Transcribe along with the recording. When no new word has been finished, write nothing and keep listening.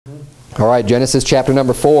All right, Genesis chapter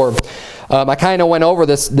number 4. I kind of went over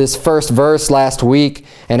this first verse last week,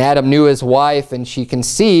 and Adam knew his wife, and she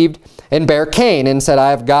conceived and bare Cain, and said, I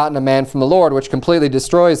have gotten a man from the Lord, which completely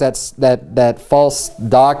destroys that false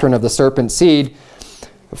doctrine of the serpent seed,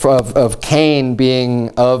 of Cain being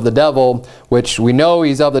of the devil, which we know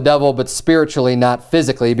he's of the devil, but spiritually, not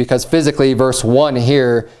physically, because physically, verse 1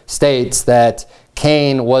 here states that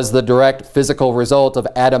Cain was the direct physical result of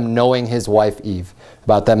Adam knowing his wife Eve,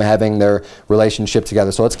 about them having their relationship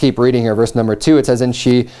together. So let's keep reading here. Verse number 2, it says, And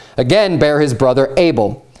she again bare his brother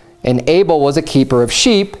Abel. And Abel was a keeper of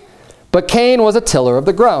sheep, but Cain was a tiller of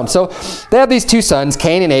the ground. So they have these two sons,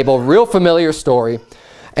 Cain and Abel, real familiar story.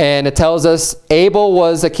 And it tells us Abel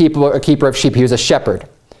was a keeper of sheep. He was a shepherd,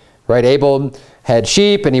 right? Abel had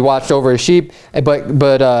sheep and he watched over his sheep.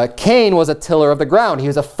 But Cain was a tiller of the ground. He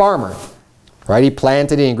was a farmer, right? He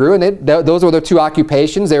planted and he grew. And those were their two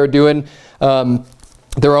occupations. They were doing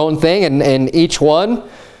their own thing, and each one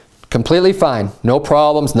completely fine. No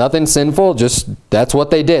problems, nothing sinful, just that's what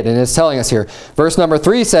they did. And it's telling us here. Verse number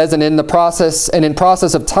 3 says, And in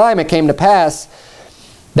process of time it came to pass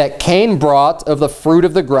that Cain brought of the fruit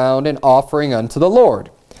of the ground an offering unto the Lord.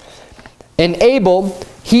 And Abel,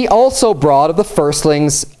 he also brought of the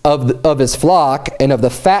firstlings of his flock and of the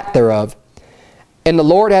fat thereof. And the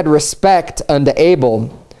Lord had respect unto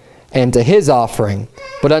Abel and to his offering.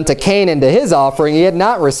 But unto Cain and to his offering he had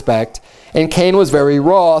not respect. And Cain was very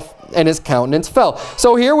wroth, and his countenance fell.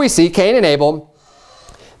 So here we see Cain and Abel.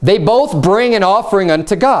 They both bring an offering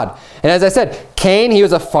unto God. And as I said, Cain, he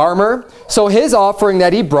was a farmer. So his offering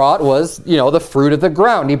that he brought was, the fruit of the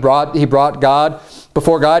ground. He brought God,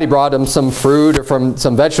 before God, he brought him some fruit or from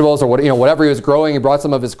some vegetables or whatever he was growing. He brought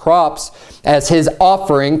some of his crops as his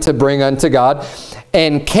offering to bring unto God.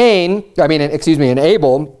 And and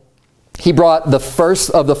Abel, he brought the first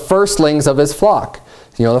of the firstlings of his flock.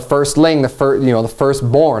 The firstling, the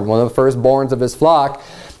firstborn, one of the firstborns of his flock,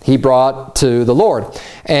 he brought to the Lord.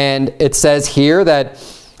 And it says here that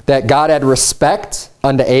God had respect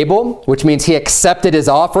unto Abel, which means he accepted his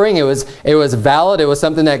offering. It was valid. It was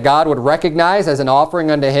something that God would recognize as an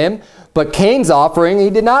offering unto him. But Cain's offering,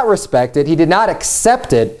 he did not respect it. He did not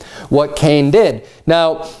accept it, what Cain did.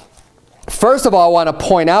 Now, first of all, I want to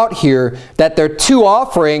point out here that their two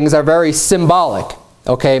offerings are very symbolic.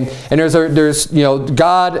 Okay, and there's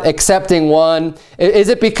God accepting one. Is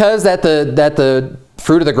it because that the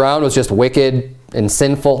fruit of the ground was just wicked and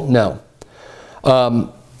sinful? No.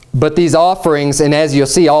 But these offerings, and as you'll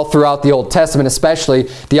see all throughout the Old Testament especially,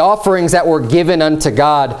 the offerings that were given unto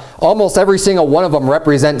God, almost every single one of them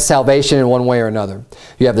represents salvation in one way or another.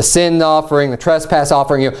 You have the sin offering, the trespass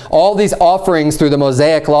offering, all these offerings through the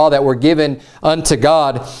Mosaic law that were given unto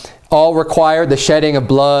God all required the shedding of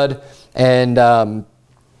blood and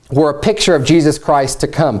were a picture of Jesus Christ to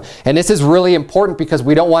come. And this is really important because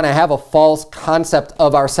we don't want to have a false concept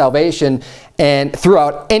of our salvation and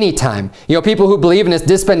throughout any time. People who believe in this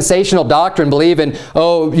dispensational doctrine believe in,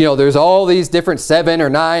 there's all these different 7 or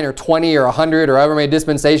 9 or 20 or 100 or however many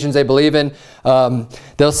dispensations they believe in.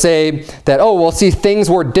 They'll say that, things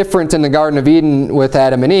were different in the Garden of Eden with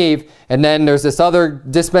Adam and Eve. And then there's this other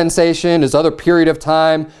dispensation, this other period of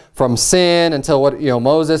time from sin until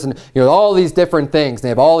Moses, and all these different things. They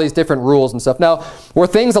have all these different rules and stuff. Now, were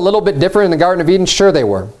things a little bit different in the Garden of Eden? Sure they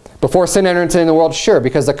were. Before sin entered into the world, sure,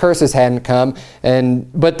 because the curses hadn't come.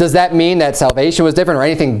 But does that mean that salvation was different or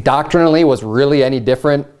anything doctrinally was really any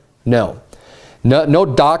different? No. No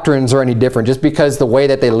doctrines are any different. Just because the way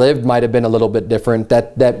that they lived might have been a little bit different,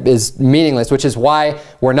 that is meaningless, which is why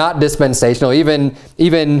we're not dispensational,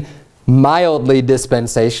 even mildly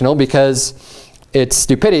dispensational, because it's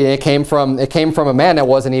stupidity. It came from a man that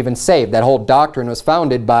wasn't even saved. That whole doctrine was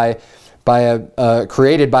founded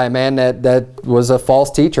created by a man that was a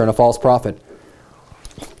false teacher and a false prophet.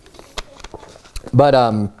 But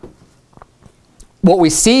what we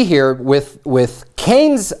see here with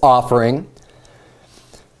Cain's offering,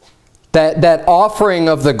 that offering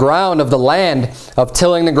of the ground, of the land, of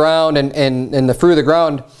tilling the ground and the fruit of the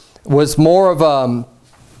ground, was more of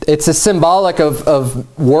it's a symbolic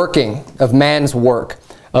of working, of man's work,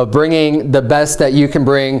 of bringing the best that you can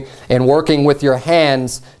bring and working with your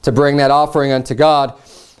hands to bring that offering unto God.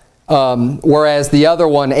 Whereas the other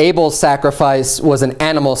one, Abel's sacrifice, was an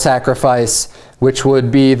animal sacrifice, which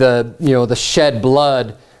would be the shed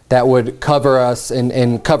blood that would cover us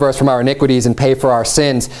and cover us from our iniquities and pay for our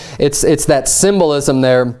sins. It's that symbolism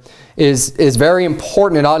there is very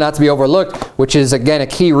important and ought not to be overlooked, which is again a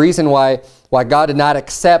key reason why God did not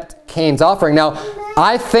accept Cain's offering. Now,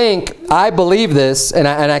 I believe this, and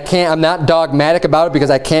I'm not dogmatic about it because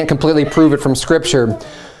I can't completely prove it from Scripture.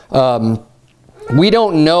 we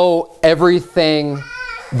don't know everything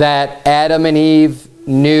that Adam and Eve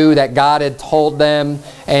knew, that God had told them,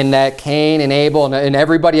 and that Cain and Abel and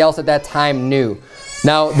everybody else at that time knew.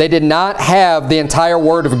 Now, they did not have the entire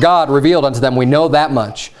Word of God revealed unto them. We know that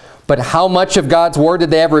much. But how much of God's Word did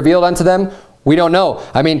they have revealed unto them? We don't know.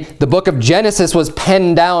 I mean, the book of Genesis was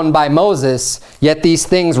penned down by Moses, yet these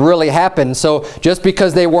things really happened. So just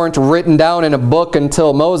because they weren't written down in a book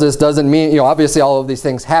until Moses doesn't mean, obviously all of these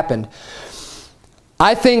things happened.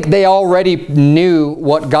 I think they already knew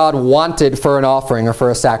what God wanted for an offering or for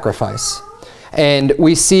a sacrifice. And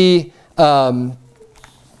we see in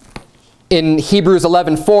Hebrews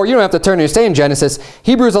 11:4, you don't have to turn to stay in Genesis.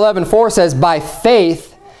 Hebrews 11:4 says, by faith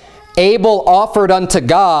Abel offered unto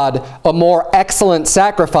God a more excellent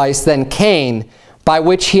sacrifice than Cain, by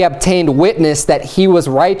which he obtained witness that he was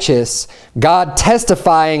righteous, God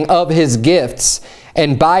testifying of his gifts,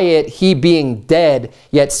 and by it he being dead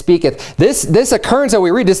yet speaketh. This occurrence that we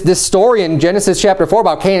read, this story in Genesis chapter 4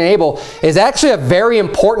 about Cain and Abel, is actually a very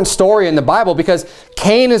important story in the Bible, because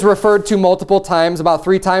Cain is referred to multiple times, about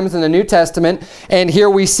 3 times in the New Testament, and here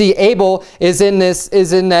we see Abel is in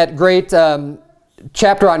that great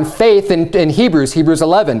chapter on faith in Hebrews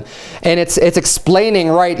 11, and it's explaining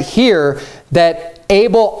right here that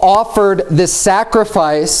Abel offered this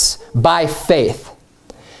sacrifice by faith.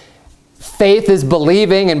 Faith is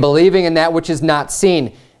believing, and believing in that which is not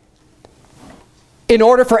seen. In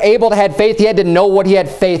order for Abel to have faith, he had to know what he had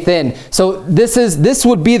faith in. So this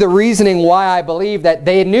would be the reasoning why I believe that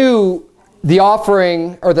they knew the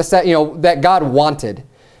offering, or that God wanted.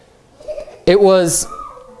 It was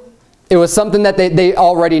something that they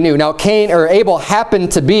already knew. Now Abel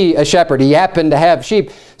happened to be a shepherd. He happened to have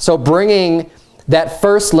sheep. So bringing that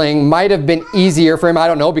firstling might have been easier for him. I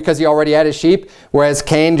don't know, because he already had his sheep. Whereas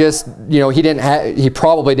Cain just, he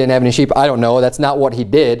probably didn't have any sheep. I don't know. That's not what he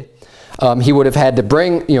did. He would have had to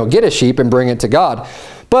get a sheep and bring it to God.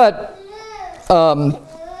 But,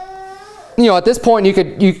 at this point you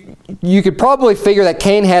could probably figure that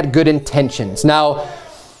Cain had good intentions. Now,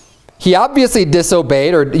 he obviously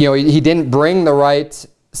disobeyed, or he didn't bring the right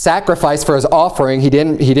sacrifice for his offering. He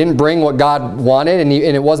didn't bring what God wanted, and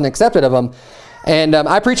it wasn't accepted of him. And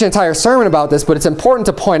I preach an entire sermon about this, but it's important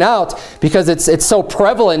to point out, because it's so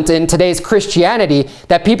prevalent in today's Christianity,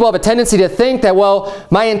 that people have a tendency to think that, well,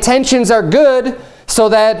 my intentions are good, so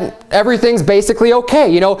that everything's basically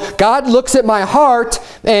okay. God looks at my heart,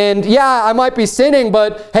 and yeah, I might be sinning,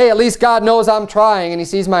 but hey, at least God knows I'm trying, and he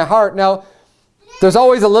sees my heart. Now, there's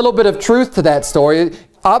always a little bit of truth to that story.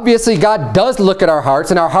 Obviously, God does look at our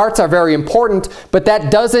hearts, and our hearts are very important, but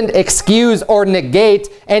that doesn't excuse or negate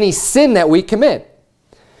any sin that we commit.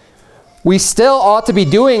 We still ought to be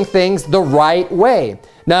doing things the right way.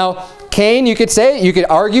 Now, Cain, you could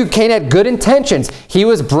argue Cain had good intentions. He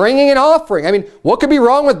was bringing an offering. I mean, what could be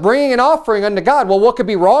wrong with bringing an offering unto God? Well, what could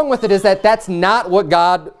be wrong with it is that that's not what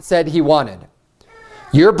God said he wanted.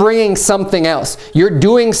 You're bringing something else. You're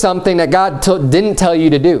doing something that God didn't tell you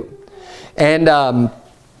to do. And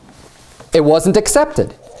it wasn't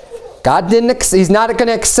accepted. He's not going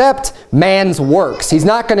to accept man's works. He's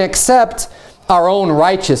not going to accept our own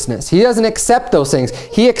righteousness. He doesn't accept those things.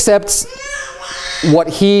 He accepts what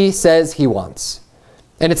he says he wants.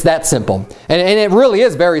 And it's that simple. And it really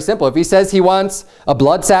is very simple. If he says he wants a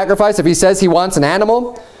blood sacrifice, if he says he wants an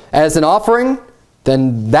animal as an offering,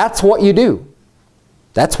 then that's what you do.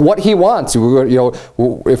 That's what he wants. If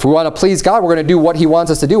we want to please God, we're going to do what he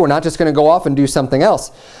wants us to do. We're not just going to go off and do something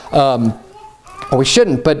else. We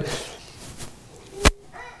shouldn't. But,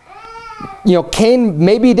 Cain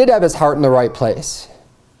maybe did have his heart in the right place.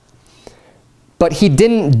 But he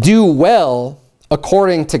didn't do well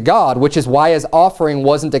according to God, which is why his offering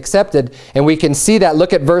wasn't accepted. And we can see that.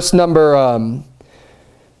 Look at verse number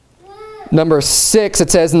 6, it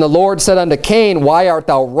says, and the Lord said unto Cain, why art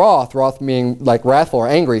thou wroth? Wroth meaning like wrathful or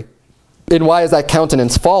angry. And why is thy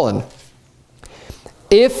countenance fallen?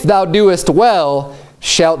 If thou doest well,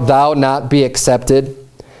 shalt thou not be accepted?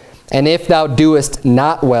 And if thou doest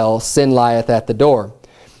not well, sin lieth at the door.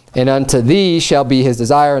 And unto thee shall be his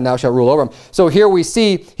desire, and thou shalt rule over him. So here we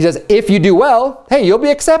see, he says, if you do well, hey, you'll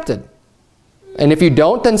be accepted. And if you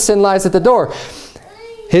don't, then sin lies at the door.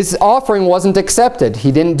 His offering wasn't accepted.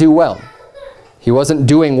 He didn't do well. He wasn't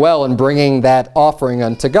doing well in bringing that offering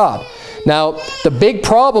unto God. Now, the big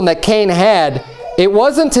problem that Cain had, it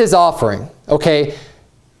wasn't his offering, okay?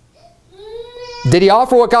 Did he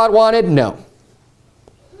offer what God wanted? No.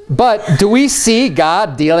 But do we see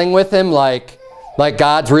God dealing with him like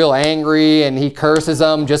God's real angry and he curses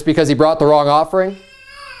him just because he brought the wrong offering?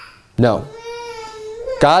 No.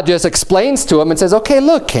 God just explains to him and says, okay,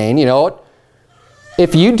 look, Cain,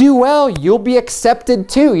 if you do well, you'll be accepted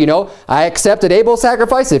too. You know, I accepted Abel's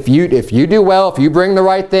sacrifice. If you do well, if you bring the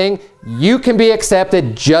right thing, you can be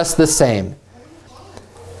accepted just the same.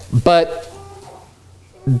 But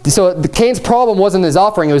so Cain's problem wasn't his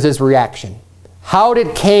offering, it was his reaction. How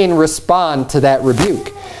did Cain respond to that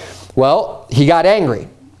rebuke? Well, he got angry.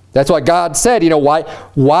 That's what God said. You know, why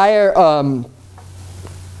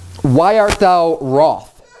art thou wroth?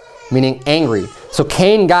 Meaning angry. So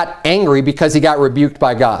Cain got angry because he got rebuked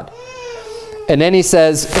by God. And then he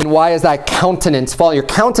says, and why is thy countenance fallen? Your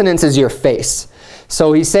countenance is your face.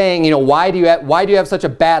 So he's saying, you know, why do you have such a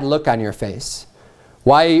bad look on your face?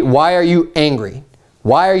 Why are you angry?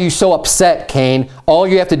 Why are you so upset, Cain? All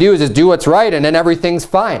you have to do is just do what's right, and then everything's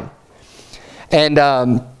fine. And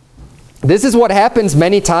this is what happens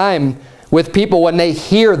many times with people when they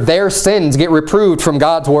hear their sins get reproved from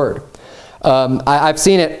God's word. I've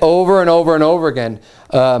seen it over and over and over again.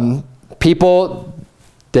 People,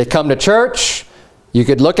 they come to church. You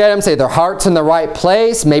could look at them, say their heart's in the right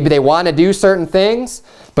place. Maybe they want to do certain things.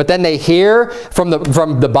 But then they hear from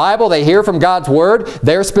the Bible, they hear from God's word,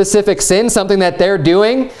 their specific sin, something that they're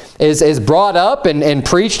doing is brought up and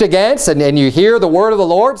preached against. And you hear the word of the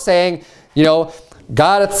Lord saying, you know,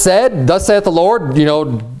 God hath said, thus saith the Lord, you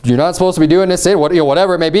know, you're not supposed to be doing this sin,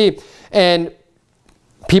 whatever it may be. And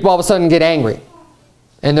people all of a sudden get angry.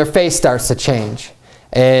 And their face starts to change.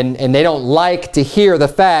 And they don't like to hear the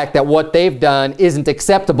fact that what they've done isn't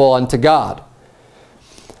acceptable unto God.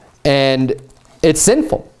 And it's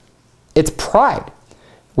sinful. It's pride.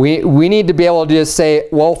 We need to be able to just say,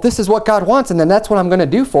 well, if this is what God wants, and then that's what I'm going to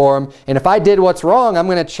do for him. And if I did what's wrong, I'm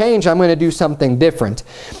going to change. I'm going to do something different.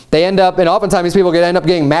 They end up, and oftentimes these people end up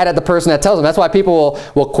getting mad at the person that tells them. That's why people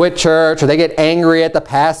will quit church, or they get angry at the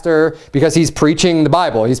pastor because he's preaching the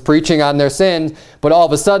Bible. He's preaching on their sins, but all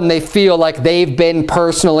of a sudden they feel like they've been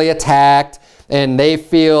personally attacked, and they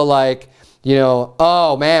feel like, you know,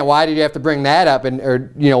 oh man, why did you have to bring that up? And,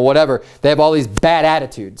 or, you know, whatever. They have all these bad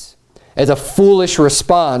attitudes. It's a foolish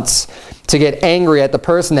response to get angry at the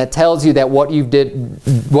person that tells you that what you've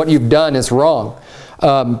done is wrong.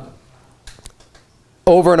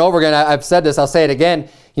 Over and over again, I've said this, I'll say it again.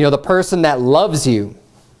 You know, the person that loves you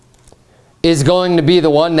is going to be the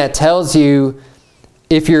one that tells you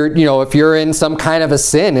if you're in some kind of a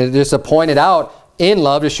sin, and just to point it out in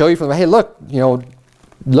love to show you from, hey, look, you know,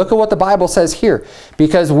 look at what the Bible says here.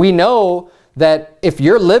 Because we know that if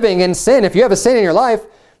you're living in sin, if you have a sin in your life,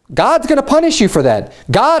 God's going to punish you for that.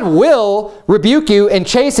 God will rebuke you and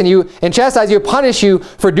chasten you and chastise you, punish you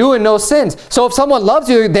for doing those sins. So if someone loves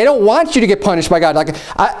you, they don't want you to get punished by God. Like,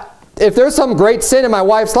 if there's some great sin in my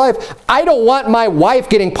wife's life, I don't want my wife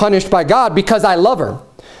getting punished by God because I love her.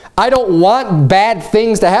 I don't want bad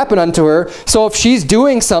things to happen unto her. So if she's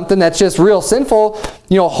doing something that's just real sinful,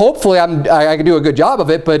 you know, hopefully I can do a good job of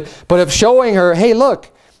it. But of showing her, hey, look,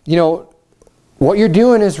 you know, what you're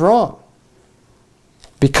doing is wrong.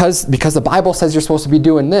 Because the Bible says you're supposed to be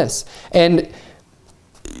doing this. And,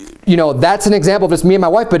 you know, that's an example of just me and my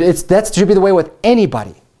wife, but that should be the way with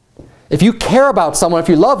anybody. If you care about someone, if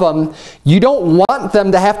you love them, you don't want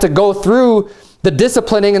them to have to go through the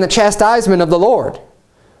disciplining and the chastisement of the Lord.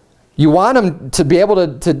 You want them to be able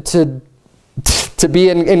to be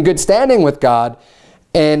in good standing with God,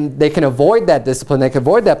 and they can avoid that discipline, they can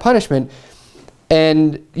avoid that punishment,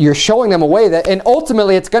 and you're showing them a way that, and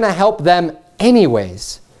ultimately it's going to help them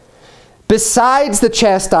anyways. Besides the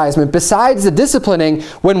chastisement, besides the disciplining,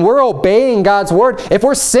 when we're obeying God's word, if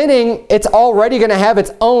we're sinning, it's already going to have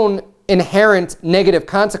its own inherent negative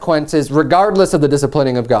consequences regardless of the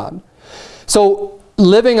disciplining of God. So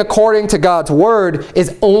living according to God's word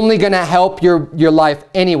is only going to help your life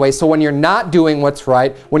anyway. So when you're not doing what's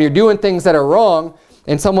right, when you're doing things that are wrong,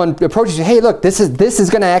 and someone approaches you, hey, look, this is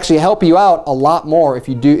going to actually help you out a lot more if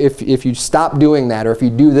you stop doing that, or if you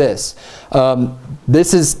do this.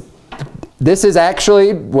 This is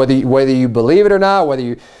actually, whether you believe it or not, whether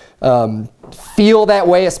you feel that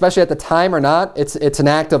way, especially at the time or not, it's an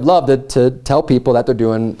act of love to tell people that they're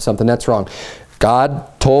doing something that's wrong.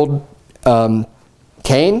 God told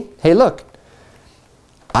Cain, hey, look,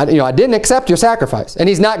 I didn't accept your sacrifice, and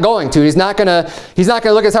he's not going to. He's not gonna look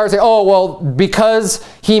at his heart and say, oh, well, because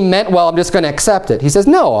he meant well, I'm just going to accept it. He says,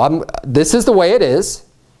 no, this is the way it is.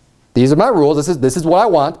 These are my rules. This is what I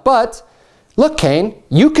want. But look, Cain,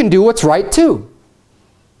 you can do what's right too.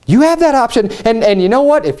 You have that option, and you know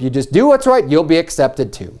what? If you just do what's right, you'll be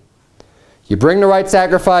accepted too. You bring the right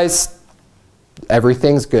sacrifice,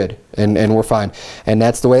 everything's good, and we're fine. And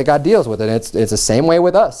that's the way God deals with it. It's the same way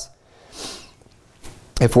with us.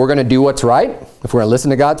 If we're going to do what's right, if we're going to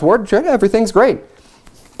listen to God's word, sure, everything's great.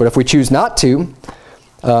 But if we choose not to,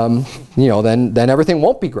 then everything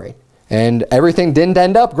won't be great. And everything didn't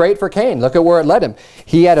end up great for Cain. Look at where it led him.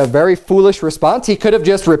 He had a very foolish response. He could have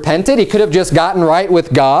just repented. He could have just gotten right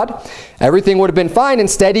with God. Everything would have been fine.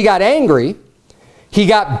 Instead, he got angry. He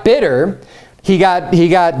got bitter. He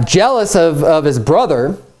got jealous of his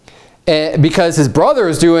brother because his brother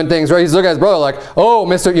is doing things right. He's looking at his brother like, oh,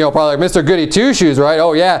 probably like Mr. Goody Two-Shoes, right?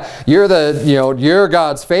 Oh yeah, you're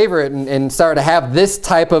God's favorite, and started to have this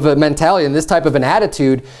type of a mentality and this type of an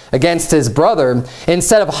attitude against his brother.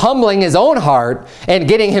 Instead of humbling his own heart and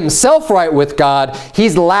getting himself right with God,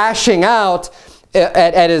 he's lashing out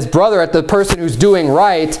at his brother, at the person who's doing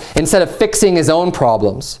right, instead of fixing his own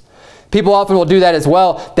problems. People often will do that as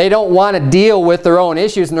well. They don't want to deal with their own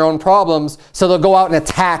issues and their own problems, so they'll go out and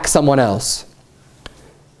attack someone else,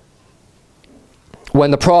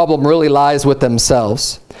 when the problem really lies with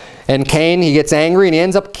themselves. And Cain, he gets angry and he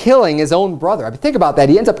ends up killing his own brother. I mean, think about that.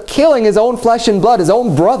 He ends up killing his own flesh and blood, his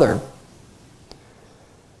own brother,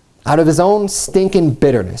 out of his own stinking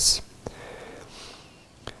bitterness.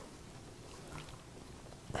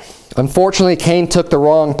 Unfortunately, Cain took the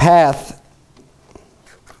wrong path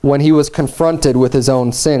when he was confronted with his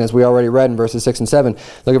own sin, as we already read in verses 6 and 7.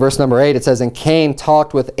 Look at verse number 8. It says, and Cain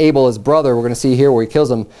talked with Abel his brother. We're going to see here where he kills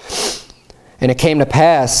him. And it came to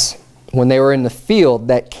pass, when they were in the field,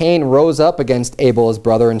 that Cain rose up against Abel his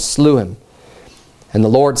brother and slew him. And the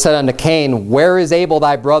Lord said unto Cain, where is Abel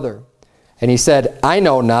thy brother? And he said, I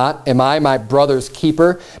know not. Am I my brother's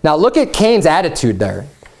keeper? Now look at Cain's attitude there.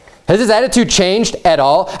 Has his attitude changed at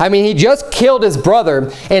all? I mean, he just killed his brother,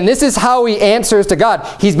 and this is how he answers to God.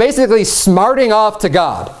 He's basically smarting off to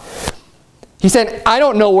God. He said, I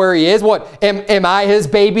don't know where he is. What, am I his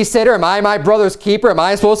babysitter? Am I my brother's keeper? Am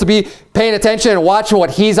I supposed to be paying attention and watching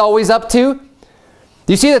what he's always up to? Do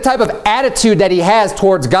you see the type of attitude that he has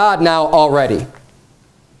towards God now already?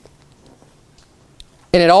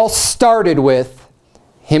 And it all started with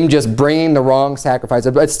him just bringing the wrong sacrifice.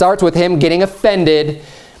 It starts with him getting offended,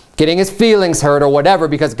 getting his feelings hurt or whatever,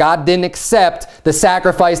 because God didn't accept the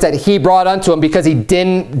sacrifice that he brought unto him because he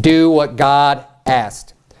didn't do what God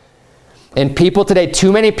asked. And people today,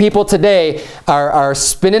 too many people today are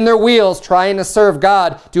spinning their wheels trying to serve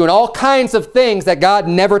God, doing all kinds of things that God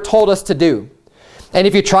never told us to do. And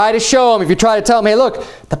if you try to show them, if you try to tell them, hey, look,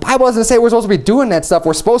 the Bible doesn't say we're supposed to be doing that stuff.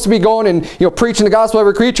 We're supposed to be going and preaching the gospel to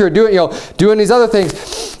every creature, doing these other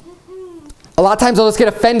things. A lot of times they'll just get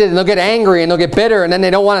offended and they'll get angry and they'll get bitter, and then they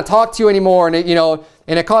don't want to talk to you anymore, and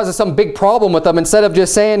it causes some big problem with them, instead of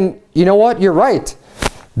just saying, you know what, you're right.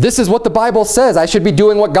 This is what the Bible says. I should be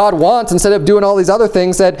doing what God wants instead of doing all these other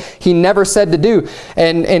things that he never said to do.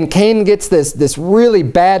 And Cain gets this really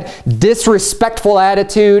bad, disrespectful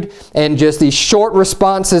attitude and just these short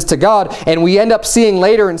responses to God. And we end up seeing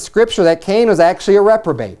later in Scripture that Cain was actually a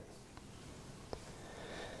reprobate.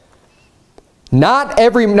 Now,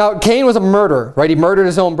 Cain was a murderer, right? He murdered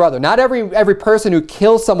his own brother. Not every person who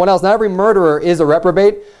kills someone else, not every murderer is a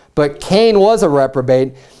reprobate, but Cain was a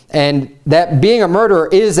reprobate. And that being a murderer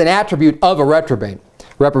is an attribute of a reprobate.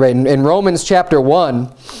 In Romans chapter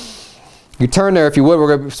 1, you turn there if you would.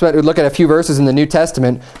 We're going to look at a few verses in the New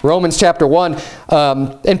Testament. Romans chapter 1.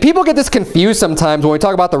 And people get this confused sometimes when we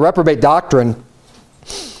talk about the reprobate doctrine.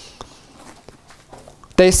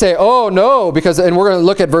 They say, oh no, and we're going to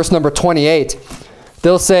look at verse number 28.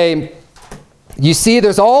 They'll say, you see,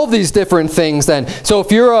 there's all these different things then. So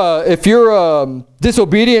if you're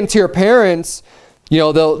disobedient to your parents,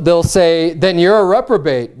 they'll say, then you're a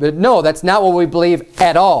reprobate. But no, that's not what we believe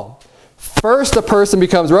at all. First, a person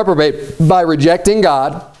becomes reprobate by rejecting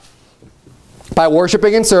God, by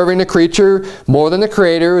worshiping and serving the creature more than the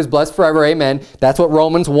Creator, who is blessed forever. Amen. That's what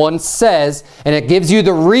Romans 1 says, and it gives you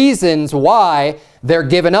the reasons why they're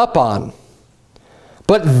given up on.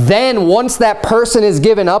 But then once that person is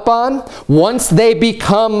given up on, once they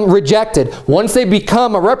become rejected, once they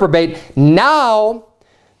become a reprobate, now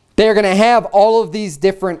they're going to have all of these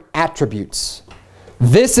different attributes.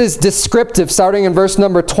 This is descriptive, starting in verse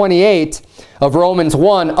number 28 of Romans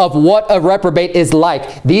 1, of what a reprobate is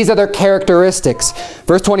like. These are their characteristics.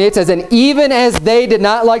 Verse 28 says, and even as they did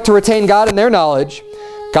not like to retain God in their knowledge,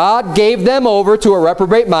 God gave them over to a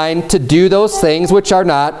reprobate mind to do those things which are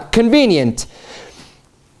not convenient.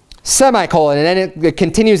 Semicolon. And then it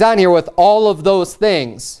continues on here with all of those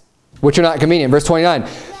things which are not convenient. Verse 29.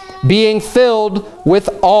 Being filled with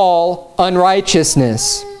all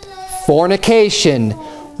unrighteousness, fornication,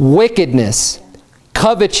 wickedness,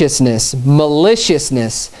 covetousness,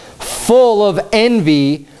 maliciousness, full of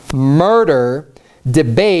envy, murder,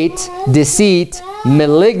 debate, deceit,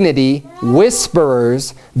 malignity,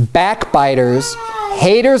 whisperers, backbiters,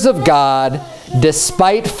 haters of God,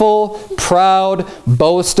 despiteful, proud,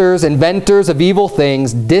 boasters, inventors of evil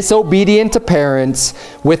things, disobedient to parents,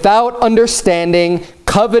 without understanding,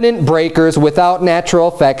 covenant breakers, without natural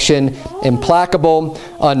affection, implacable,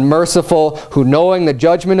 unmerciful, who knowing the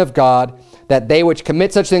judgment of God, that they which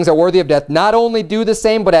commit such things are worthy of death, not only do the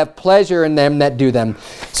same, but have pleasure in them that do them.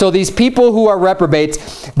 So these people who are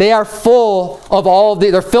reprobates, they are full of all of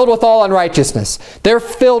they're filled with all unrighteousness. They're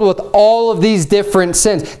filled with all of these different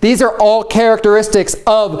sins. These are all characteristics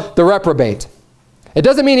of the reprobate. It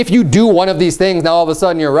doesn't mean if you do one of these things, now all of a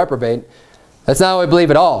sudden you're a reprobate. That's not what I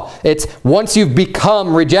believe at all. It's once you've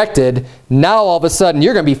become rejected, now all of a sudden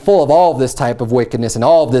you're going to be full of all of this type of wickedness and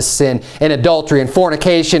all of this sin and adultery and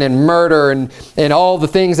fornication and murder and all the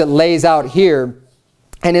things that lays out here.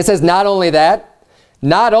 And it says not only that,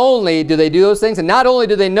 not only do they do those things, and not only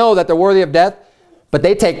do they know that they're worthy of death, but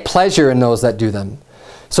they take pleasure in those that do them.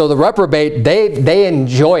 So the reprobate, they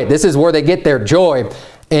enjoy it. This is where they get their joy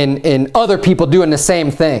in other people doing the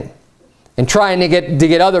same thing. And trying to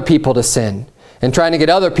get other people to sin. And trying to get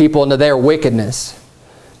other people into their wickedness.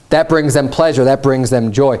 That brings them pleasure. That brings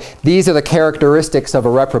them joy. These are the characteristics of a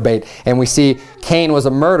reprobate. And we see Cain was a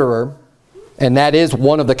murderer. And that is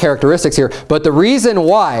one of the characteristics here. But the reason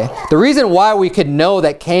why we could know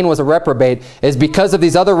that Cain was a reprobate is because of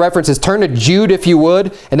these other references. Turn to Jude if you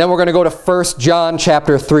would. And then we're going to go to 1 John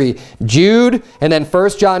chapter 3. Jude and then 1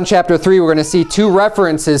 John chapter 3. We're going to see two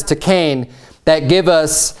references to Cain that give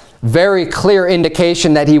us very clear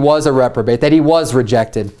indication that he was a reprobate, that he was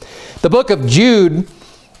rejected. The book of Jude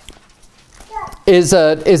is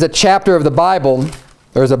a chapter of the Bible,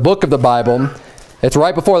 or is a book of the Bible. It's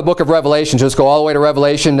right before the book of Revelation. Just go all the way to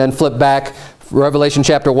Revelation, then flip back, Revelation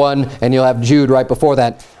chapter 1, and you'll have Jude right before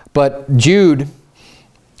that. But Jude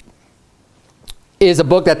is a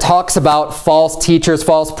book that talks about false teachers,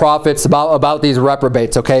 false prophets, about these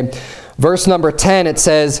reprobates, okay? Verse number 10, it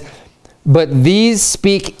says, "But these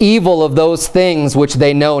speak evil of those things which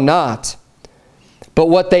they know not. But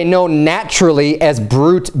what they know naturally as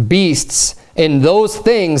brute beasts, in those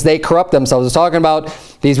things they corrupt themselves." It's talking about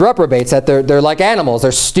these reprobates, that they're like animals.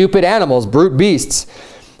 They're stupid animals, brute beasts.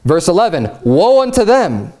 Verse 11, "Woe unto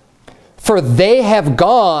them, for they have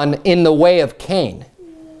gone in the way of Cain."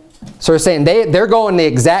 So we're saying they're going the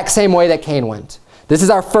exact same way that Cain went. This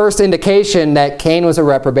is our first indication that Cain was a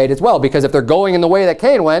reprobate as well, because if they're going in the way that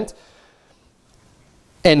Cain went,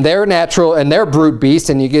 and they're natural and they're brute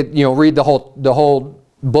beasts, and read the whole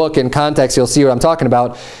book in context, you'll see what I'm talking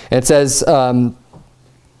about. And it says,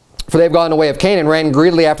 "For they have gone the way of Cain and ran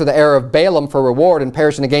greedily after the error of Balaam for reward and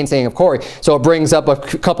perished in the gainsaying of Corey." So it brings up a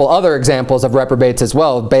couple other examples of reprobates as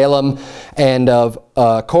well, Balaam and of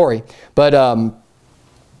Corey. But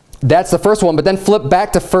that's the first one. But then flip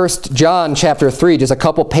back to 1 John chapter 3, just a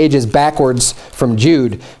couple pages backwards from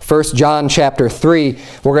Jude. 1 John chapter 3,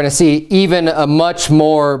 we're going to see even a much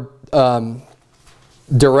more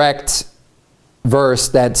direct verse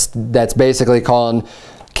that's basically calling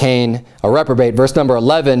Cain a reprobate. Verse number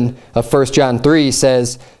 11 of 1 John 3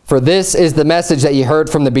 says, "For this is the message that ye heard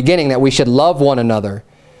from the beginning, that we should love one another.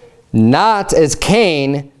 Not as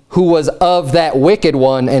Cain, who was of that wicked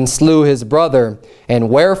one, and slew his brother. And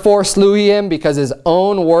wherefore slew he him? Because his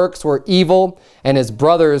own works were evil, and his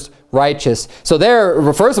brother's righteous." So there,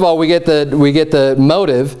 first of all, we get the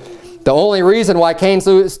motive. The only reason why Cain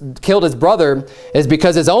killed his brother is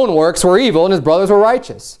because his own works were evil and his brothers were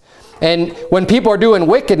righteous. And when people are doing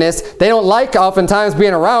wickedness, they don't like oftentimes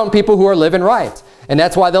being around people who are living right. And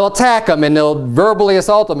that's why they'll attack them and they'll verbally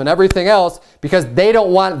assault them and everything else, because they don't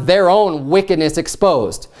want their own wickedness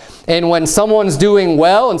exposed. And when someone's doing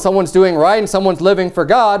well and someone's doing right and someone's living for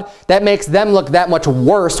God, that makes them look that much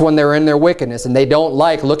worse when they're in their wickedness. And they don't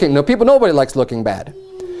like looking, nobody likes looking bad.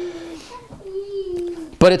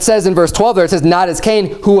 But it says in verse 12 there, it says, "Not as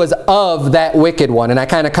Cain, who was of that wicked one." And I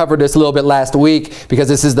kind of covered this a little bit last week, because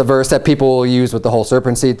this is the verse that people will use with the whole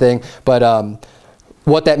serpent seed thing. But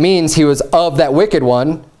what that means, he was of that wicked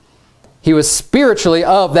one. He was spiritually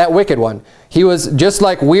of that wicked one. He was just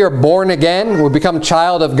like we are born again, we become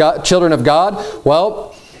children of God.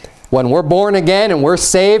 Well, when we're born again and we're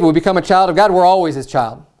saved, we become a child of God, we're always his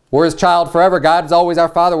child. We're his child forever. God is always our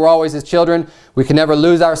Father. We're always his children. We can never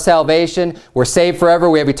lose our salvation. We're saved forever.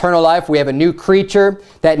 We have eternal life. We have a new creature.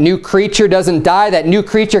 That new creature doesn't die. That new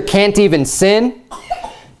creature can't even sin.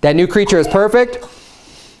 That new creature is perfect.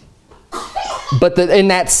 But in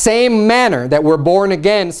that same manner that we're born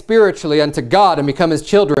again spiritually unto God and become his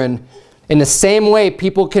children, in the same way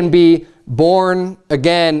people can be born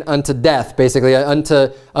again unto death, basically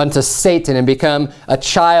unto Satan, and become a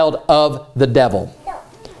child of the devil.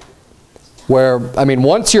 where, I mean,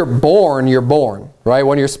 once you're born, right?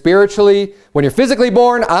 When you're physically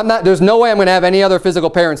born, there's no way I'm going to have any other physical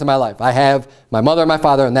parents in my life. I have my mother and my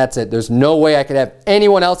father, and that's it. There's no way I could have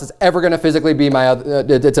anyone else that's ever going to physically be my other.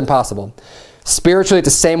 It's impossible. Spiritually, it's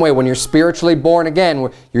the same way. When you're spiritually born again,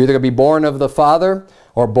 you're either going to be born of the Father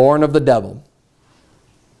or born of the devil.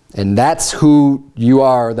 And that's who you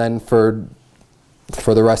are then for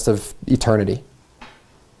the rest of eternity.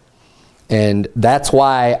 And that's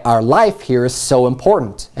why our life here is so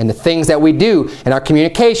important. And the things that we do and our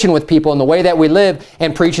communication with people and the way that we live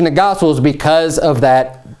and preaching the gospel is because of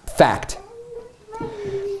that fact.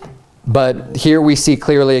 But here we see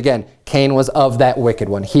clearly again, Cain was of that wicked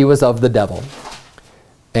one. He was of the devil.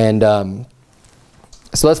 And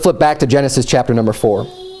so let's flip back to Genesis chapter number 4.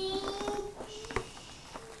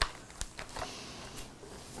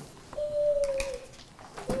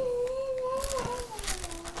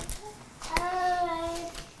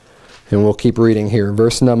 And we'll keep reading here.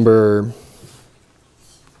 Verse number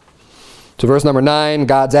 9,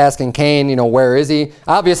 God's asking Cain, where is he?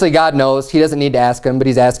 Obviously, God knows. He doesn't need to ask him, but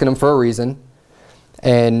he's asking him for a reason.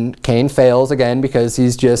 And Cain fails again because he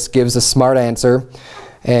just gives a smart answer.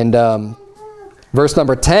 And verse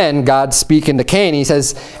number 10, God's speaking to Cain. He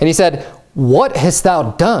said, what hast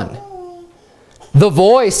thou done? The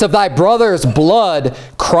voice of thy brother's blood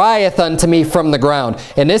crieth unto me from the ground.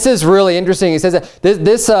 And this is really interesting. He says that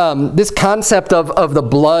this concept of the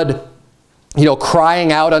blood,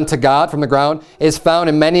 crying out unto God from the ground is found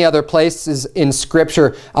in many other places in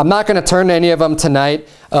Scripture. I'm not going to turn to any of them tonight,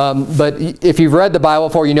 but if you've read the Bible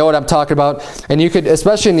before, you know what I'm talking about. And you could,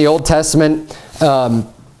 especially in the Old Testament,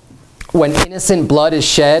 when innocent blood is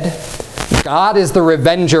shed, God is the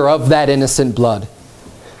revenger of that innocent blood.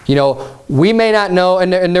 We may not know,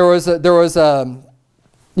 and there was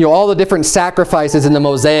all the different sacrifices in the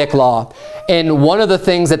Mosaic law. And one of the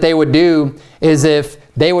things that they would do is if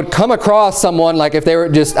they would come across someone, like if they were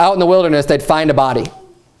just out in the wilderness, they'd find a body,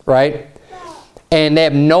 right? And they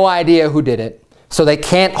have no idea who did it. So they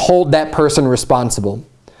can't hold that person responsible.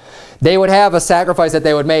 They would have a sacrifice that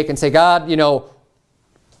they would make and say, God,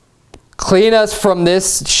 clean us from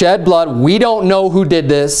this shed blood. We don't know who did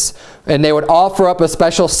this. And they would offer up a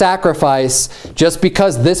special sacrifice just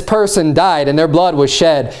because this person died and their blood was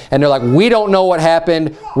shed. And they're like, we don't know what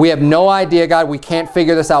happened. We have no idea, God. We can't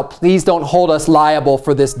figure this out. Please don't hold us liable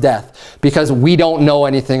for this death because we don't know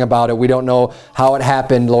anything about it. We don't know how it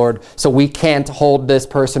happened, Lord. So we can't hold this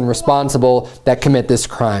person responsible that commit this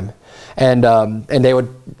crime. And they would,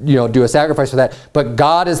 do a sacrifice for that. But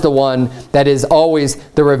God is the one that is always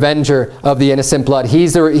the revenger of the innocent blood.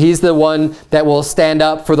 He's the one that will stand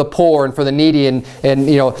up for the poor and for the needy. And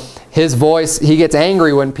his voice, he gets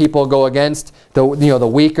angry when people go against the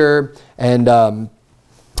weaker and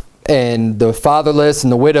the fatherless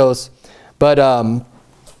and the widows. But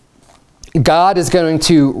God is going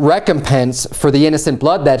to recompense for the innocent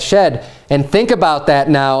blood that's shed. And think about that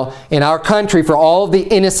now in our country for all of the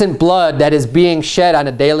innocent blood that is being shed on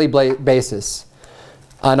a daily basis.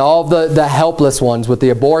 On all of the helpless ones, with the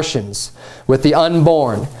abortions, with the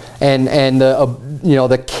unborn, and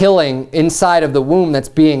the killing inside of the womb that's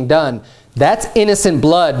being done. That's innocent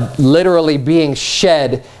blood literally being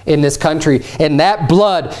shed in this country. And that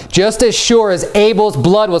blood, just as sure as Abel's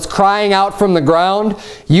blood was crying out from the ground,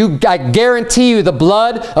 I guarantee you the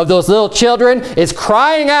blood of those little children is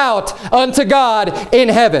crying out unto God in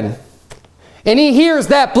heaven. And he hears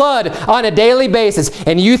that blood on a daily basis.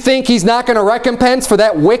 And you think he's not going to recompense for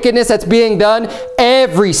that wickedness that's being done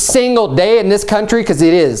every single day in this country? Because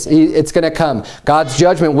it is. It's going to come. God's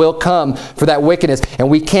judgment will come for that wickedness. And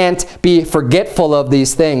we can't be forgetful of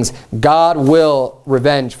these things. God will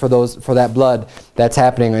revenge for that blood that's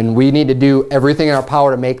happening. And we need to do everything in our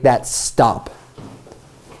power to make that stop.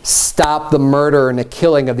 Stop the murder and the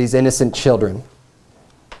killing of these innocent children.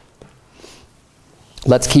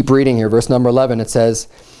 Let's keep reading here. Verse number 11, it says,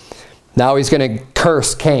 now he's going to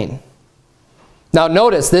curse Cain. Now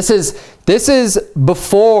notice, this is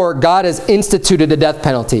before God has instituted the death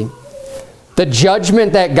penalty. The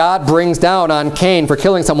judgment that God brings down on Cain for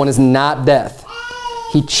killing someone is not death.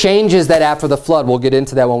 He changes that after the flood. We'll get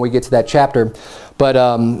into that when we get to that chapter, but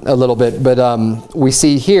a little bit. But we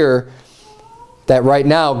see here that right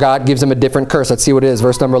now God gives him a different curse. Let's see what it is.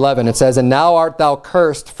 Verse number 11, it says, and now art thou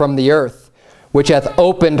cursed from the earth, which hath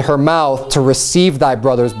opened her mouth to receive thy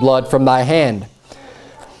brother's blood from thy hand.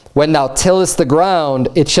 When thou tillest the ground,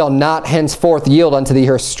 it shall not henceforth yield unto thee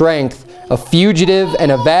her strength. A fugitive and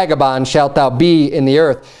a vagabond shalt thou be in the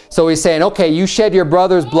earth. So he's saying, okay, you shed your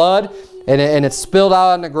brother's blood, and it spilled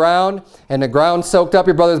out on the ground, and the ground soaked up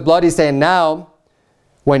your brother's blood. He's saying, now,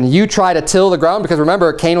 when you try to till the ground, because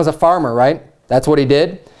remember, Cain was a farmer, right? That's what he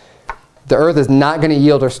did. The earth is not going to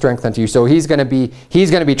yield her strength unto you. So he's going to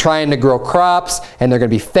be trying to grow crops, and they're going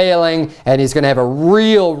to be failing, and he's going to have a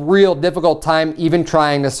real difficult time even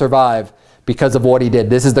trying to survive because of what he did.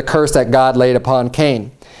 This is the curse that God laid upon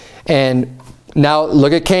Cain. And now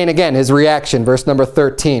look at Cain again, his reaction, verse number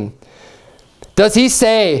 13. Does he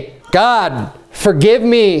say, God, forgive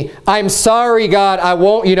me. I'm sorry, God. I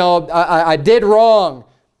won't, I did wrong.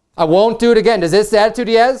 I won't do it again. Is this the attitude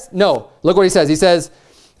he has? No. Look what he says. He says,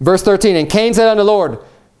 verse 13, and Cain said unto the Lord,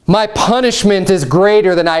 my punishment is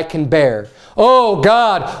greater than I can bear. Oh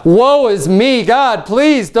God, woe is me. God,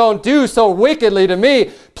 please don't do so wickedly to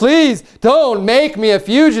me. Please don't make me a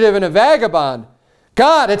fugitive and a vagabond.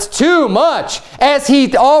 God, it's too much, as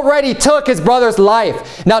he already took his brother's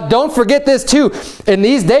life. Now don't forget this too. In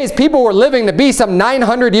these days, people were living to be some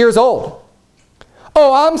 900 years old.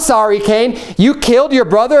 Oh, I'm sorry, Cain. You killed your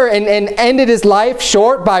brother and ended his life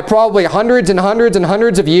short by probably hundreds and hundreds and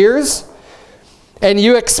hundreds of years? And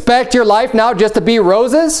you expect your life now just to be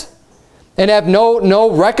roses? And have no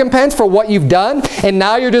recompense for what you've done? And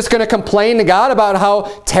now you're just going to complain to God about how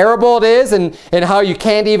terrible it is and how you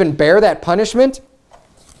can't even bear that punishment?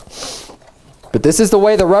 But this is the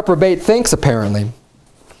way the reprobate thinks, apparently.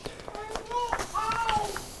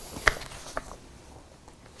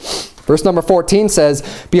 Verse number 14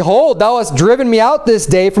 says, behold, thou hast driven me out this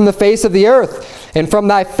day from the face of the earth, and from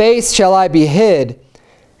thy face shall I be hid,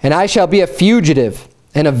 and I shall be a fugitive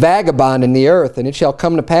and a vagabond in the earth. And it shall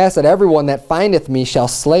come to pass that everyone that findeth me shall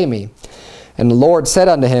slay me. And the Lord said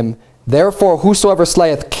unto him, therefore whosoever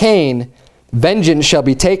slayeth Cain, vengeance shall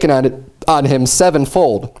be taken on him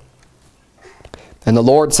sevenfold. And the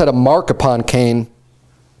Lord set a mark upon Cain,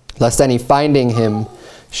 lest any finding him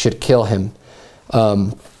should kill him.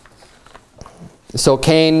 So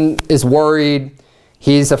Cain is worried.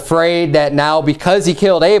 He's afraid that now, because he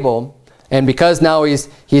killed Abel, and because now he's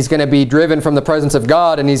going to be driven from the presence of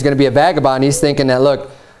God, and he's going to be a vagabond, he's thinking that,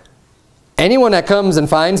 look, anyone that comes and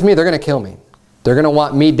finds me, they're going to kill me. They're going to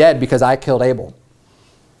want me dead because I killed Abel.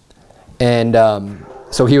 And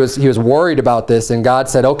so he was worried about this, and God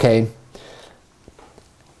said, okay.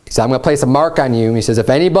 He said, I'm going to place a mark on you. He says, if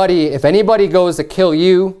anybody goes to kill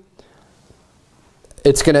you,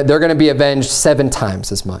 they're going to be avenged 7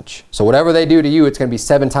 times as much. So whatever they do to you, it's going to be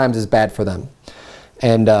 7 times as bad for them.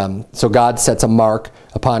 And so God sets a mark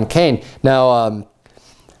upon Cain. Now,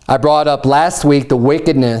 I brought up last week the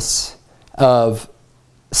wickedness of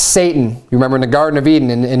Satan. You remember in the Garden of Eden,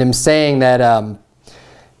 and him saying that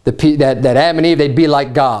that Adam and Eve, they'd be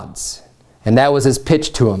like gods. And that was his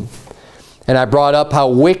pitch to him. And I brought up how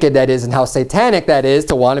wicked that is and how satanic that is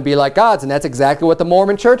to want to be like gods. And that's exactly what the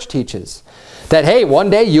Mormon church teaches. That, hey, one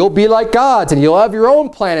day you'll be like gods and you'll have your own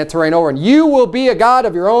planet to reign over, and you will be a god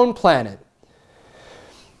of your own planet.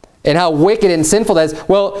 And how wicked and sinful that is.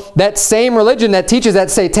 Well, that same religion that teaches that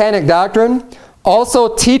satanic doctrine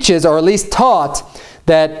also teaches, or at least taught,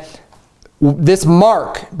 that this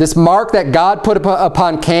mark that God put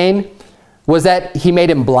upon Cain was that he made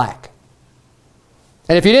him black.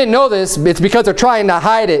 And if you didn't know this, it's because they're trying to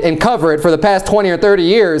hide it and cover it for the past 20 or 30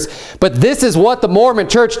 years. But this is what the Mormon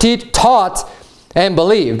church taught and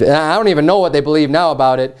believed. And I don't even know what they believe now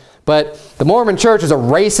about it. But the Mormon church is a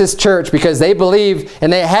racist church because they believe,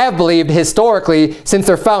 and they have believed historically since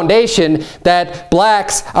their foundation, that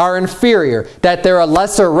blacks are inferior, that they're a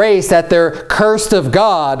lesser race, that they're cursed of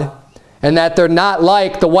God, and that they're not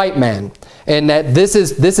like the white man. And that this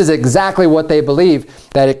is exactly what they believe,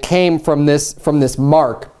 that it came from this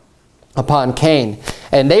mark upon Cain.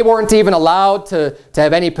 And they weren't even allowed to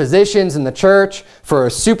have any positions in the church for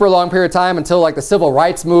a super long period of time until like the civil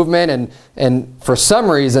rights movement, and for some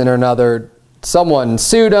reason or another someone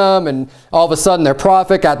sued them, and all of a sudden their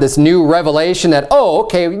prophet got this new revelation that, oh,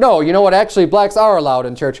 okay, no, you know what, actually blacks are allowed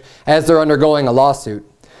in church, as they're undergoing a lawsuit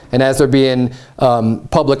and as they're being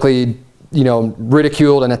publicly,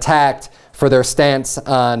 ridiculed and attacked for their stance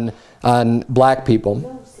on black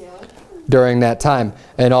people during that time.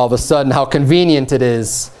 And all of a sudden, how convenient it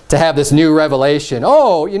is to have this new revelation.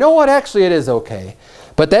 Oh, you know what? Actually, it is okay.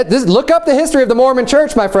 But look up the history of the Mormon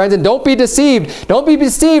church, my friends, and don't be deceived. Don't be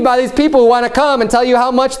deceived by these people who want to come and tell you how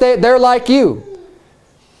much they're like you.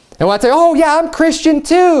 And want to say, oh, yeah, I'm Christian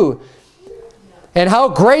too. And how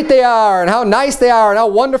great they are, and how nice they are, and how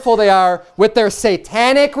wonderful they are with their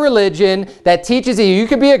satanic religion that teaches you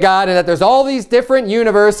can be a god, and that there's all these different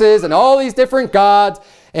universes and all these different gods,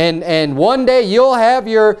 and one day you'll have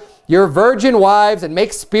your virgin wives and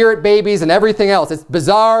make spirit babies and everything else. It's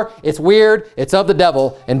bizarre, it's weird, it's of the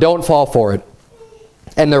devil, and don't fall for it.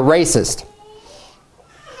 And they're racist.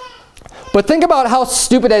 But think about how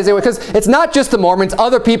stupid that is, because it's not just the Mormons.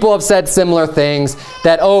 Other people have said similar things,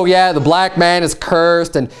 that, oh yeah, the black man is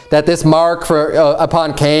cursed, and that this mark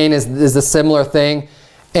upon Cain is a similar thing.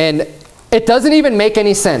 And it doesn't even make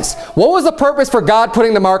any sense. What was the purpose for God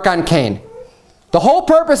putting the mark on Cain? The whole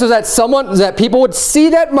purpose was that people would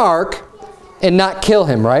see that mark and not kill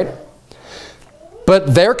him, right?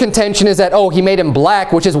 But their contention is that, oh, he made him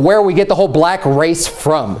black, which is where we get the whole black race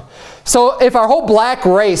from. So if our whole black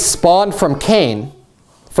race spawned from Cain,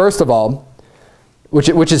 first of all,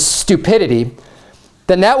 which is stupidity,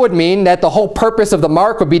 then that would mean that the whole purpose of the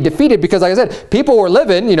mark would be defeated, because like I said, people were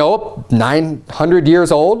living, 900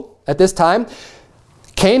 years old at this time.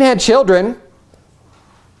 Cain had children.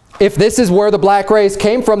 If this is where the black race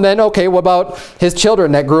came from, then okay, what about his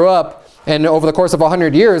children that grew up? And over the course of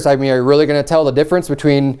 100 years, I mean, are you really going to tell the difference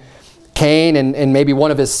between Cain and maybe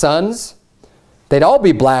one of his sons? They'd all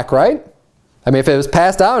be black, right? I mean, if it was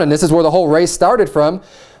passed down and this is where the whole race started from,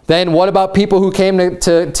 then what about people who came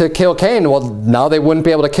to kill Cain? Well, now they wouldn't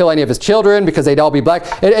be able to kill any of his children because they'd all be black.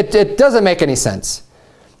 It doesn't make any sense.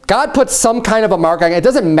 God put some kind of a mark on it. It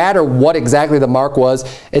doesn't matter what exactly the mark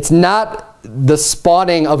was. It's not the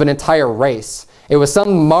spawning of an entire race. It was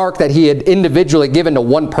some mark that he had individually given to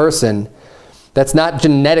one person that's not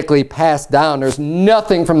genetically passed down. There's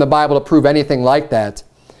nothing from the Bible to prove anything like that.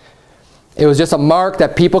 It was just a mark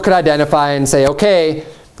that people could identify and say, okay,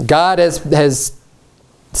 God has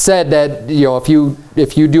said that,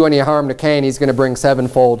 if you do any harm to Cain, he's going to bring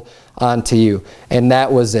sevenfold onto you. And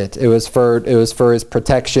that was it. It was for his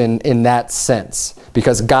protection in that sense,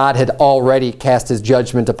 because God had already cast his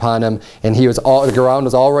judgment upon him, and the ground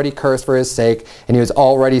was already cursed for his sake, and he was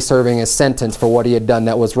already serving his sentence for what he had done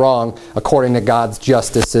that was wrong according to God's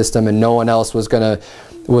justice system, and no one else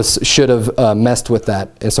should have messed with that.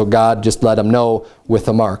 And so God just let him know with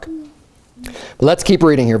a mark. But let's keep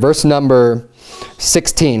reading here. Verse number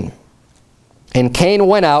 16. And Cain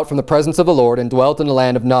went out from the presence of the Lord and dwelt in the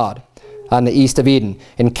land of Nod, on the east of Eden.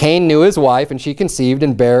 And Cain knew his wife, and she conceived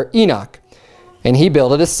and bare Enoch. And he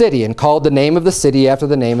builded a city and called the name of the city after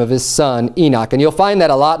the name of his son Enoch. And you'll find that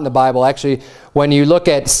a lot in the Bible. Actually, when you look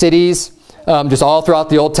at cities, just all throughout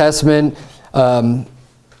the Old Testament,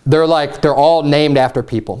 they're all named after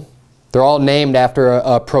people. They're all named after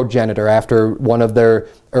a progenitor, after one of their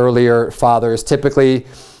earlier fathers. Typically,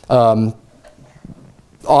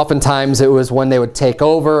 oftentimes it was when they would take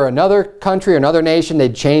over another country, another nation,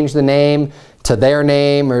 they'd change the name to their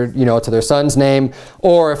name, or to their son's name.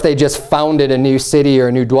 Or if they just founded a new city or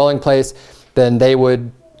a new dwelling place, then they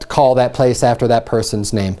would call that place after that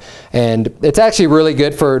person's name. And it's actually really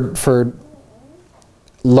good for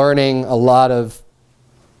learning a lot of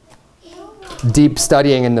deep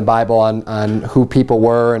studying in the Bible on who people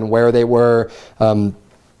were and where they were.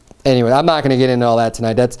 Anyway, I'm not going to get into all that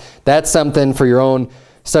tonight. That's something for your own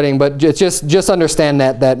studying. But just understand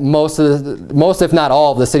that most, if not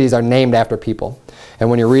all, of the cities are named after people.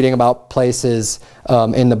 And when you're reading about places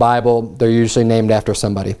in the Bible, they're usually named after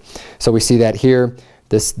somebody. So we see that here.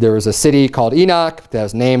 There was a city called Enoch that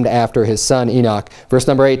was named after his son Enoch. Verse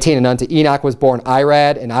number 18, and unto Enoch was born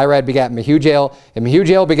Irad, and Irad begat Mehujael, and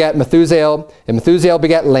Mehujael begat Methusael, and Methusael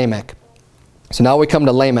begat Lamech. So now we come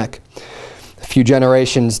to Lamech, a few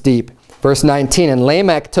generations deep. Verse 19, and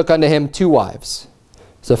Lamech took unto him 2 wives.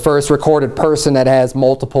 It's the first recorded person that has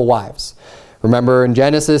multiple wives. Remember in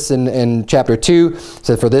Genesis in chapter 2, it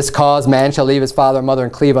said, for this cause man shall leave his father and mother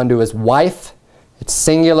and cleave unto his wife. It's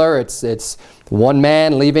singular. It's one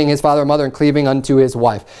man leaving his father and mother and cleaving unto his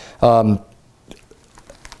wife.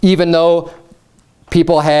 Even though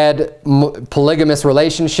people had polygamous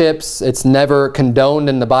relationships, it's never condoned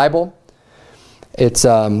in the Bible. It's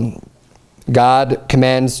God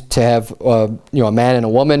commands to have a man and a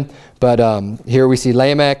woman, but here we see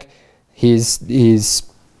Lamech. He's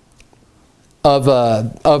of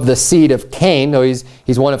the seed of Cain, though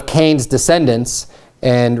he's one of Cain's descendants.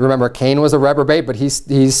 And remember, Cain was a reprobate, but he's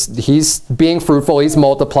being fruitful, he's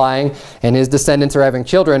multiplying, and his descendants are having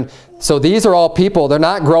children. So these are all people, they're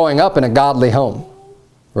not growing up in a godly home,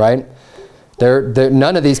 right?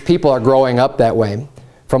 None of these people are growing up that way,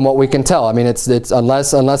 from what we can tell. I mean, it's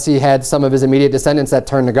unless he had some of his immediate descendants that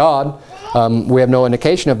turned to God, we have no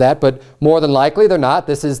indication of that. But more than likely, they're not.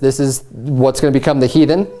 This is what's going to become the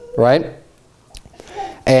heathen, right?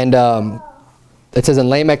 And it says, and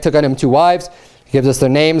Lamech took on him 2 wives. He gives us their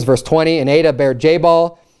names, verse 20. And Ada bare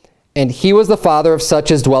Jabal, and he was the father of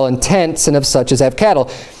such as dwell in tents and of such as have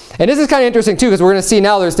cattle. And this is kind of interesting too, because we're going to see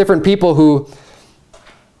now there's different people who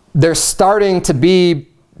they're starting to be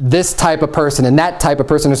this type of person and that type of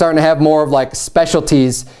person. They're starting to have more of like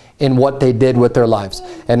specialties in what they did with their lives.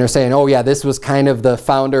 And they're saying, oh yeah, this was kind of the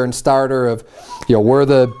founder and starter of,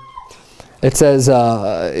 it says,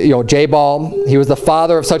 Jabal, he was the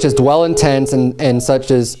father of such as dwell in tents and such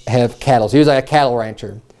as have cattle. So he was like a cattle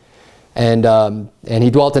rancher. And he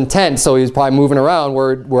dwelt in tents, so he was probably moving around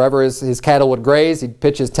wherever his cattle would graze. He'd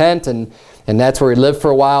pitch his tent, and that's where he lived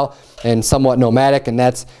for a while, and somewhat nomadic.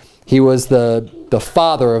 And he was the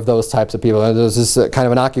father of those types of people. And there was this kind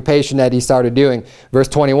of an occupation that he started doing. Verse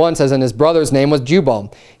 21 says, and his brother's name was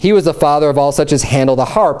Jubal. He was the father of all such as handle the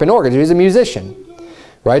harp and organ. He was a musician.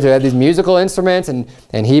 Right, so they had these musical instruments, and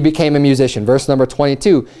he became a musician. Verse number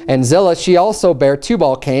 22, and Zillah, she also bare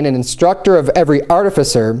Tubal Cain, an instructor of every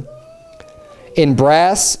artificer in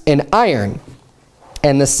brass and iron.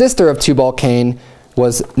 And the sister of Tubal Cain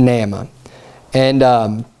was Naamah.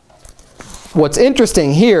 And what's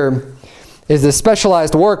interesting here is this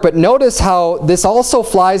specialized work, but notice how this also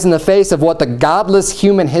flies in the face of what the godless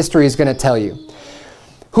human history is going to tell you.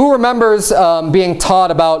 Who remembers being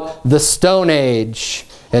taught about the Stone Age?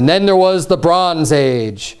 And then there was the Bronze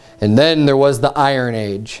Age. And then there was the Iron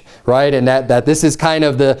Age, right? And that this is kind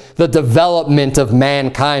of the development of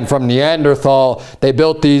mankind from Neanderthal. They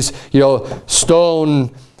built these,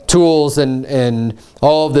 stone tools and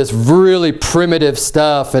all of this really primitive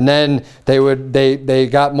stuff. And then they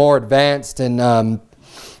got more advanced and,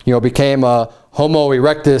 became a Homo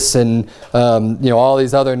erectus and, all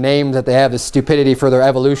these other names that they have, this stupidity for their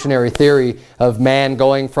evolutionary theory of man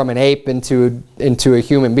going from an ape into a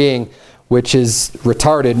human being, which is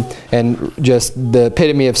retarded and just the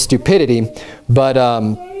epitome of stupidity. But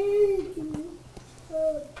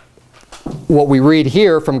what we read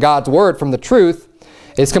here from God's Word, from the truth,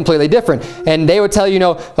 is completely different. And they would tell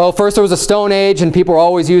you, first there was a Stone Age and people were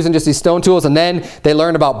always using just these stone tools, and then they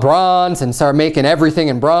learned about bronze and started making everything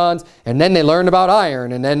in bronze, and then they learned about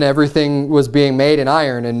iron, and then everything was being made in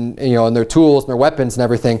iron, and and their tools and their weapons and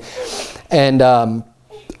everything. And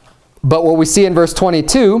but what we see in verse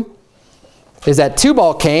 22 is that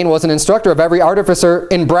Tubal Cain was an instructor of every artificer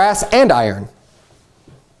in brass and iron.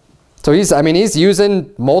 So he's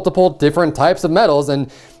using multiple different types of metals,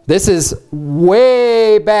 and this is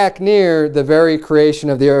way back near the very creation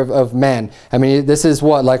of the earth of man. I mean, this is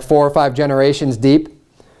what, like 4 or 5 generations deep,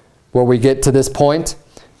 where we get to this point.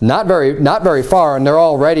 Not very far, and they're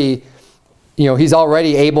already, he's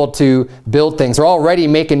already able to build things. They're already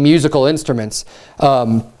making musical instruments,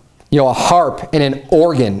 a harp and an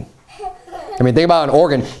organ. I mean, think about an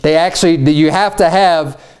organ. You have to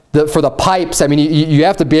have for the pipes. I mean, you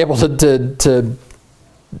have to be able to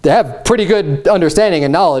have pretty good understanding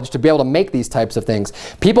and knowledge to be able to make these types of things.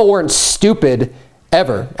 People weren't stupid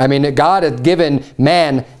ever. I mean, God had given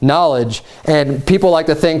man knowledge, and people like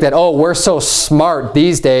to think that, oh, we're so smart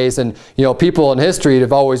these days, and people in history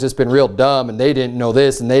have always just been real dumb, and they didn't know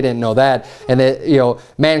this and they didn't know that, and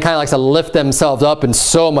man kind of likes to lift themselves up in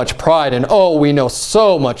so much pride, and oh, we know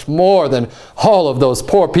so much more than all of those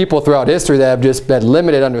poor people throughout history that have just had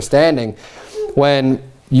limited understanding. When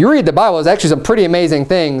you read the Bible, there's actually some pretty amazing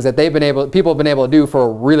things that people have been able to do for a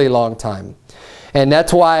really long time. And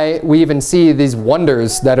that's why we even see these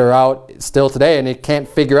wonders that are out still today, and they can't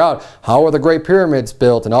figure out how are the Great Pyramids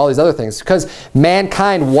built and all these other things, because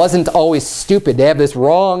mankind wasn't always stupid. They have this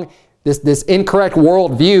wrong, this incorrect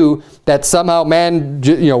worldview that somehow man,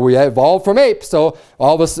 we evolved from apes, so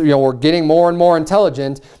all of us, we're getting more and more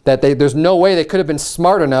intelligent, that there's no way they could have been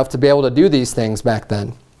smart enough to be able to do these things back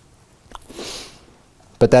then.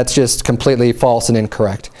 But that's just completely false and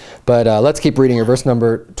incorrect. But let's keep reading here. Verse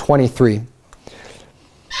number 23.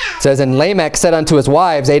 It says, and Lamech said unto his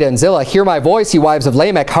wives, Adah and Zillah, hear my voice, ye wives of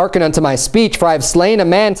Lamech, hearken unto my speech, for I have slain a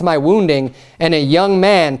man to my wounding, and a young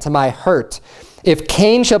man to my hurt. If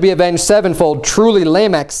Cain shall be avenged sevenfold, truly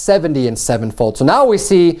Lamech 70 and sevenfold. So now we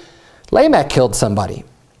see Lamech killed somebody.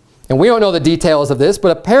 And we don't know the details of this,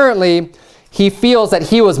 but apparently he feels that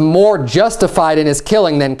he was more justified in his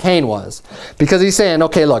killing than Cain was. Because he's saying,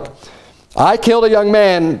 okay, look, I killed a young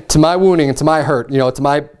man to my wounding and to my hurt,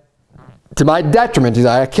 to my detriment.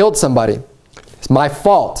 I killed somebody. It's my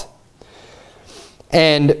fault.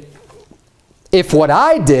 And if what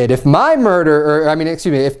I did, if my murder,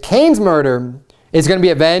 if Cain's murder is going to be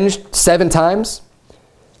avenged 7 times,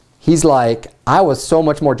 he's like, I was so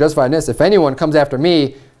much more justified in this. If anyone comes after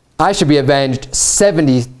me, I should be avenged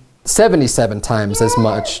 77 times as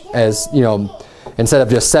much as, instead of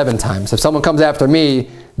just 7 times. If someone comes after me,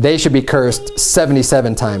 they should be cursed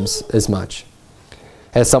 77 times as much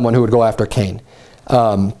as someone who would go after Cain.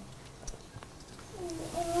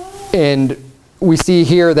 And we see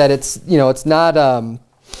here that it's not,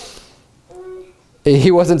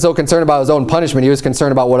 he wasn't so concerned about his own punishment. He was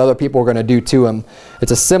concerned about what other people were going to do to him.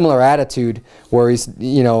 It's a similar attitude where he's,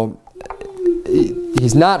 you know,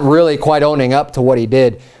 he's not really quite owning up to what he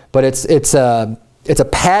did, but it's a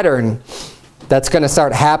pattern that's going to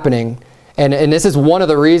start happening. And this is one of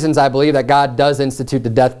the reasons I believe that God does institute the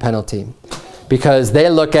death penalty, because they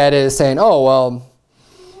look at it as saying, oh, well,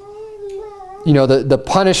 you know, the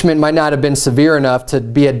punishment might not have been severe enough to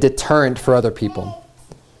be a deterrent for other people.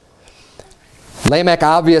 Lamech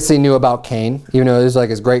obviously knew about Cain, even though it was like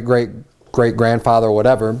his great-great-great-grandfather or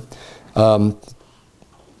whatever.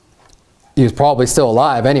 He was probably still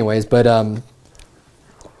alive anyways, but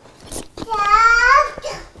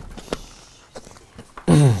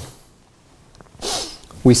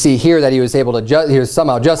we see here that he was able to, he was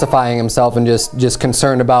somehow justifying himself and just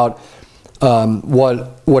concerned about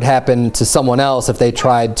what would happen to someone else if they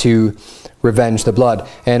tried to revenge the blood.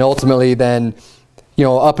 And ultimately then, you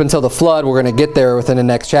know, up until the flood, we're going to get there within the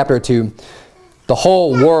next chapter or two, the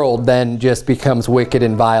whole world then just becomes wicked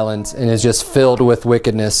and violent and is just filled with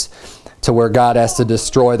wickedness to where God has to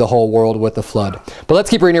destroy the whole world with the flood. But let's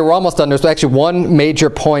keep reading here. We're almost done. There's actually one major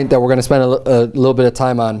point that we're going to spend a little bit of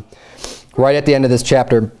time on right at the end of this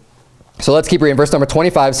chapter. So let's keep reading. Verse number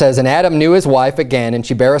 25 says, And Adam knew his wife again, and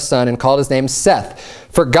she bare a son, and called his name Seth.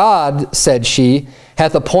 For God, said she,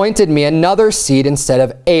 hath appointed me another seed instead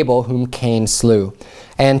of Abel, whom Cain slew.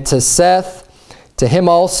 And to Seth, to him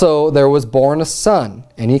also there was born a son,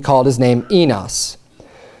 and he called his name Enos.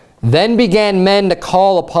 Then began men to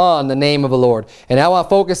call upon the name of the Lord. And I want to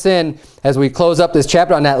focus in, as we close up this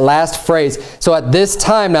chapter, on that last phrase. So at this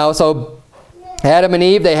time now, so Adam and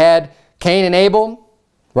Eve, they had Cain and Abel,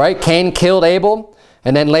 right? Cain killed Abel.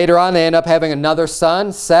 And then later on, they end up having another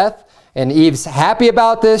son, Seth. And Eve's happy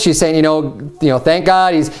about this. She's saying, you know, thank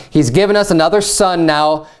God he's given us another son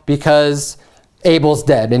now because Abel's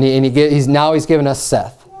dead. And he's given us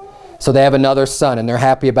Seth. So they have another son, and they're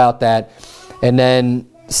happy about that. And then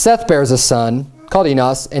Seth bears a son called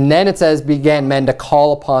Enos, and then it says, began men to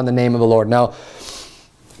call upon the name of the Lord. Now,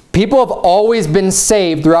 people have always been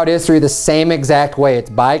saved throughout history the same exact way. It's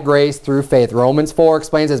by grace through faith. Romans 4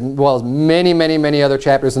 explains, as well as many, many, many other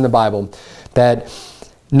chapters in the Bible, that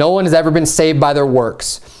no one has ever been saved by their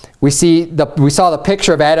works. We saw the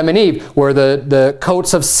picture of Adam and Eve, where the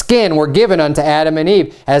coats of skin were given unto Adam and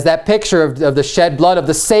Eve as that picture of the shed blood of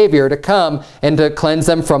the Savior to come and to cleanse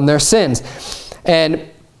them from their sins. And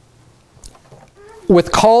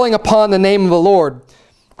with calling upon the name of the Lord,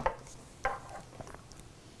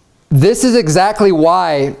 this is exactly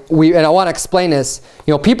why and I want to explain this.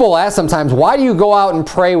 You know, people ask sometimes, why do you go out and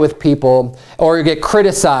pray with people or you get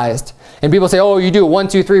criticized? And people say, oh, you do 1,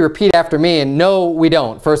 2, 3, repeat after me. And no, we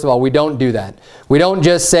don't. First of all, we don't do that. We don't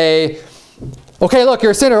just say, okay, look,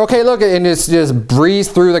 you're a sinner. Okay, look, and just breeze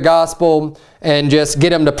through the gospel and just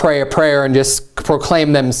get them to pray a prayer and just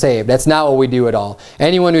proclaim them saved. That's not what we do at all.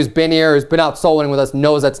 Anyone who's been here, who's been out soul winning with us,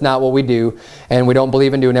 knows that's not what we do, and we don't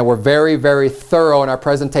believe in doing that. We're very, very thorough in our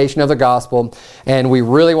presentation of the gospel, and we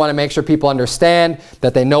really want to make sure people understand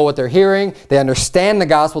that they know what they're hearing, they understand the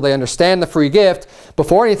gospel, they understand the free gift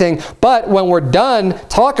before anything. But when we're done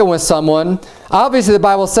talking with someone, obviously the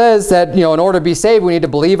Bible says that, you know, in order to be saved, we need to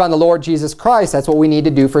believe on the Lord Jesus Christ. That's what we need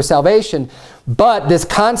to do for salvation. But this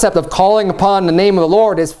concept of calling upon the name of the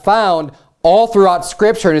Lord is found all throughout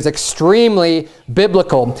Scripture and is extremely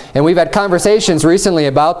biblical. And we've had conversations recently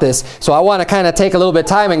about this. So I want to kind of take a little bit of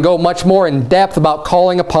time and go much more in depth about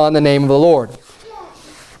calling upon the name of the Lord.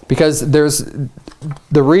 Because there's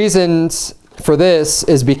the reasons for this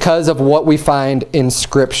is because of what we find in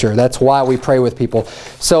Scripture. That's why we pray with people.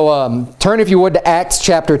 So turn, if you would, to Acts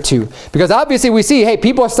chapter 2. Because obviously we see, hey,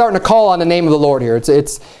 people are starting to call on the name of the Lord here.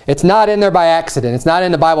 It's not in there by accident. It's not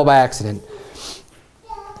in the Bible by accident.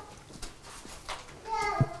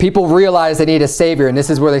 People realize they need a Savior, and this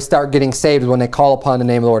is where they start getting saved, when they call upon the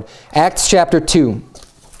name of the Lord. Acts chapter 2.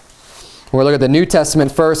 We'll look at the New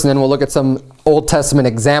Testament first, and then we'll look at some Old Testament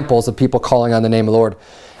examples of people calling on the name of the Lord.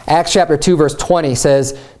 Acts chapter 2 verse 20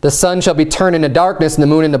 says, The sun shall be turned into darkness and the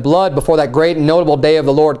moon into blood before that great and notable day of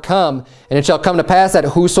the Lord come. And it shall come to pass that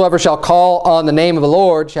whosoever shall call on the name of the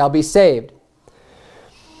Lord shall be saved.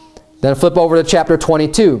 Then flip over to chapter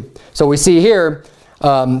 22. So we see here,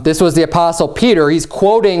 this was the Apostle Peter. He's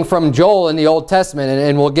quoting from Joel in the Old Testament,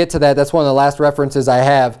 and we'll get to that. That's one of the last references I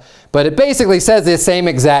have. But it basically says the same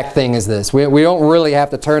exact thing as this. We don't really have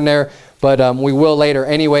to turn there, but we will later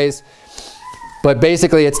anyways. But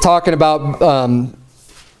basically it's talking about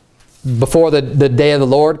before the day of the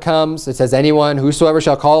Lord comes. It says, anyone, whosoever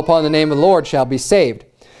shall call upon the name of the Lord shall be saved.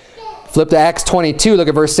 Flip to Acts 22, look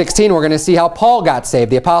at verse 16. We're going to see how Paul got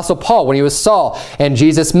saved. The Apostle Paul, when he was Saul, and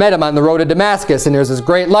Jesus met him on the road to Damascus, and there's this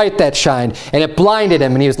great light that shined, and it blinded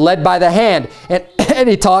him, and he was led by the hand, and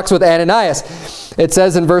he talks with Ananias. It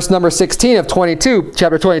says in verse number 16 of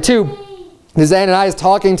chapter 22, this is Ananias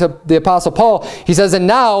talking to the Apostle Paul. He says, and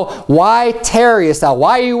now, why tarriest thou?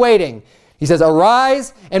 Why are you waiting? He says,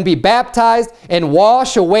 arise and be baptized and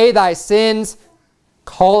wash away thy sins,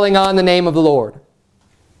 calling on the name of the Lord.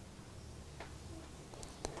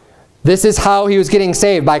 This is how he was getting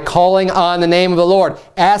saved, by calling on the name of the Lord,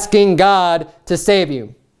 asking God to save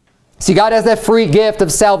you. See, God has that free gift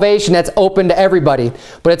of salvation that's open to everybody,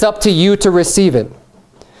 but it's up to you to receive it.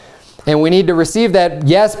 And we need to receive that,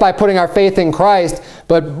 yes, by putting our faith in Christ,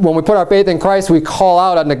 but when we put our faith in Christ, we call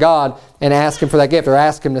out unto God and ask Him for that gift, or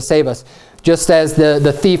ask Him to save us. Just as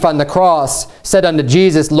the thief on the cross said unto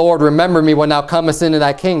Jesus, Lord, remember me when thou comest into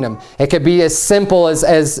thy kingdom. It could be as simple as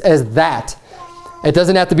that. It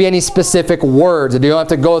doesn't have to be any specific words. You don't have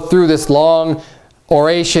to go through this long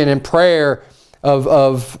oration and prayer or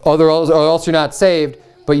else you're not saved,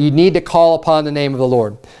 but you need to call upon the name of the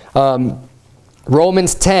Lord.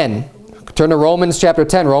 Romans 10. Turn to Romans chapter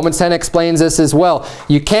 10. Romans 10 explains this as well.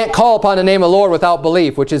 You can't call upon the name of the Lord without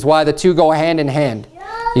belief, which is why the two go hand in hand.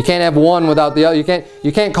 You can't have one without the other.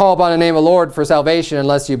 You can't call upon the name of the Lord for salvation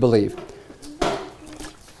unless you believe.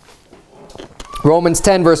 Romans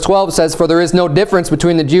 10 verse 12 says, for there is no difference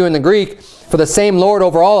between the Jew and the Greek, for the same Lord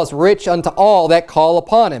over all is rich unto all that call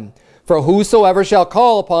upon Him. For whosoever shall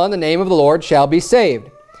call upon the name of the Lord shall be saved.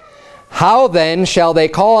 How then shall they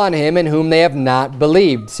call on Him in whom they have not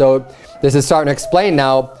believed? So this is starting to explain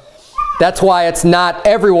now. That's why it's not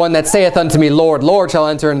everyone that saith unto me, Lord, Lord, shall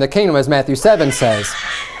enter into the kingdom, as Matthew 7 says.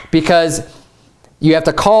 Because you have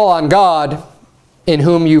to call on God in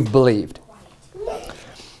whom you've believed.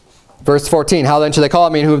 Verse 14, how then shall they call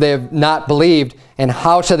on me in whom they have not believed? And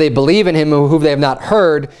how shall they believe in Him whom they have not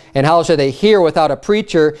heard? And how shall they hear without a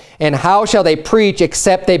preacher? And how shall they preach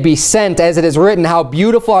except they be sent? As it is written, how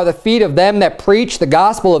beautiful are the feet of them that preach the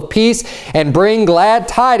gospel of peace and bring glad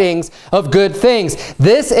tidings of good things.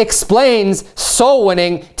 This explains soul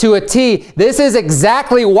winning to a T. This is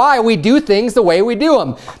exactly why we do things the way we do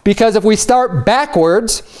them. Because if we start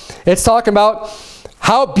backwards, it's talking about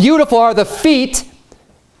how beautiful are the feet,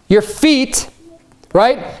 your feet,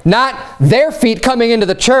 right? Not their feet coming into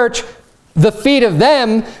the church, the feet of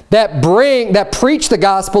them that preach the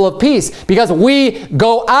gospel of peace. Because we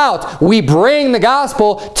go out, we bring the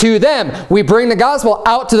gospel to them. We bring the gospel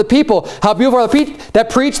out to the people. How beautiful are the feet that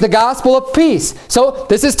preach the gospel of peace. So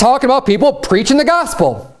this is talking about people preaching the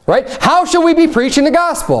gospel, right? How should we be preaching the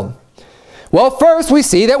gospel? Well, first we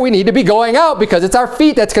see that we need to be going out, because it's our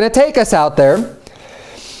feet that's going to take us out there.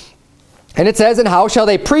 And it says, and how shall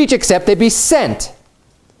they preach except they be sent?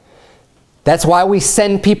 That's why we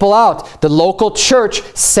send people out. The local church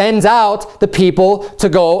sends out the people to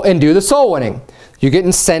go and do the soul winning. You're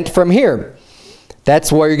getting sent from here. That's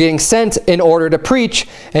where you're getting sent in order to preach.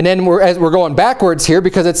 And then as we're going backwards here,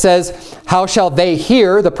 because it says, how shall they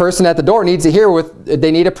hear? The person at the door needs to hear.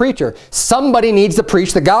 They need a preacher. Somebody needs to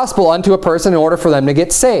preach the gospel unto a person in order for them to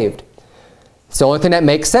get saved. It's the only thing that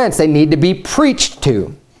makes sense. They need to be preached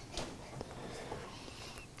to.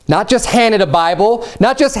 Not just handed a Bible,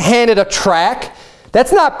 not just handed a tract.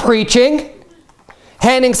 That's not preaching.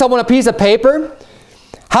 Handing someone a piece of paper.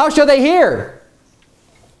 How shall they hear?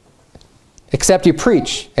 Except you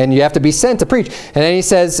preach, and you have to be sent to preach. And then he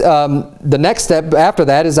says, the next step after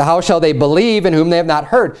that is, how shall they believe in whom they have not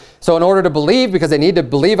heard? So in order to believe, because they need to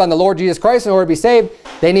believe on the Lord Jesus Christ in order to be saved,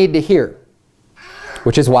 they need to hear.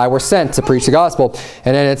 Which is why we're sent to preach the gospel.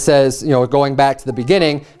 And then it says, going back to the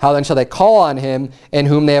beginning, how then shall they call on Him in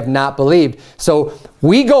whom they have not believed? So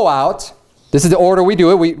we go out. This is the order we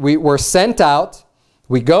do it. We're sent out.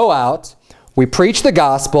 We go out. We preach the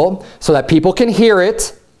gospel so that people can hear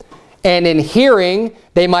it. And in hearing,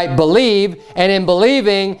 they might believe. And in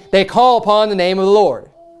believing, they call upon the name of the Lord.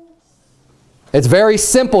 It's very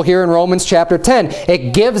simple here in Romans chapter 10.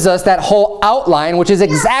 It gives us that whole outline, which is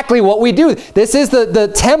exactly what we do. This is the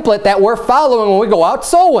template that we're following when we go out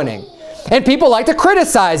soul winning. And people like to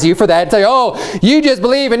criticize you for that and say, oh, you just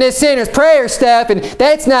believe in this sinner's prayer stuff, and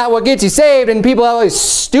that's not what gets you saved. And people have all these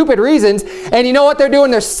stupid reasons. And you know what they're doing?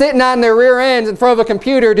 They're sitting on their rear ends in front of a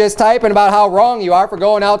computer just typing about how wrong you are for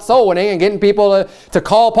going out soul winning and getting people to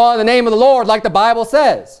call upon the name of the Lord like the Bible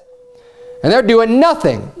says. And they're doing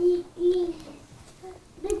nothing.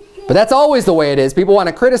 But that's always the way it is. People want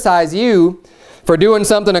to criticize you for doing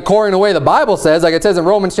something according to the way the Bible says, like it says in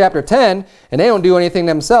Romans chapter 10, and they don't do anything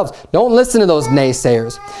themselves. Don't listen to those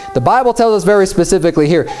naysayers. The Bible tells us very specifically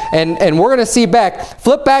here. And we're going to see back.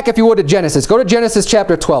 Flip back, if you would, to Genesis. Go to Genesis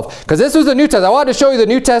chapter 12. Because this was the New Testament. I wanted to show you the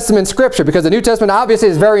New Testament scripture, because the New Testament obviously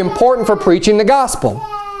is very important for preaching the gospel.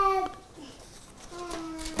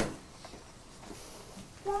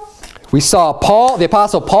 We saw Paul, the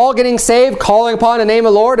Apostle Paul, getting saved, calling upon the name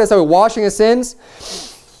of the Lord. That's how we're washing his sins,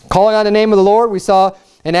 calling on the name of the Lord. We saw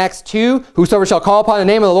in Acts 2, whosoever shall call upon the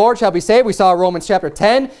name of the Lord shall be saved. We saw Romans chapter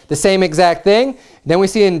 10, the same exact thing. Then we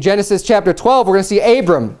see in Genesis chapter 12, we're going to see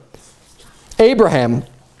Abraham,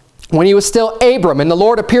 when he was still Abram, and the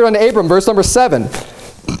Lord appeared unto Abram, verse number 7.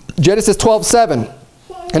 Genesis 12:7.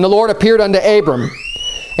 And the Lord appeared unto Abram,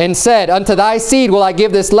 and said, Unto thy seed will I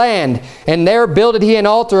give this land. And there builded he an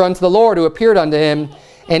altar unto the Lord who appeared unto him.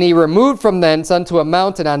 And he removed from thence unto a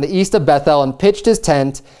mountain on the east of Bethel, and pitched his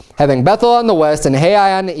tent, having Bethel on the west, and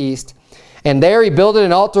Hai on the east. And there he builded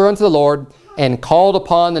an altar unto the Lord, and called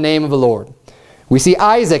upon the name of the Lord. We see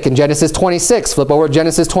Isaac in Genesis 26. Flip over to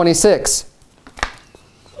Genesis 26.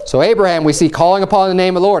 So Abraham, we see calling upon the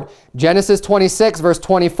name of the Lord. Genesis 26, verse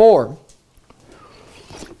 24.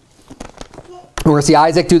 We're going to see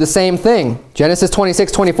Isaac do the same thing. Genesis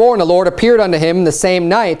 26:24, and the Lord appeared unto him the same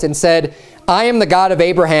night, and said, I am the God of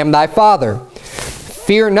Abraham thy father.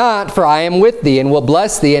 Fear not, for I am with thee, and will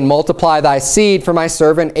bless thee, and multiply thy seed for my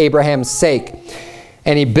servant Abraham's sake.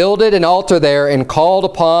 And he builded an altar there, and called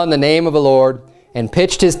upon the name of the Lord, and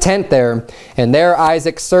pitched his tent there, and there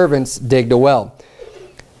Isaac's servants digged a well.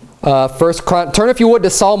 Turn, if you would, to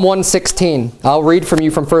Psalm 116. I'll read from you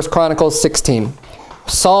from 1 Chronicles 16.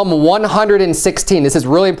 Psalm 116. This is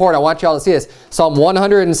really important. I want you all to see this. Psalm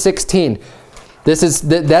 116. This is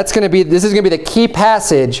going to be the key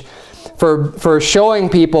passage for showing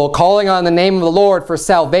people, calling on the name of the Lord for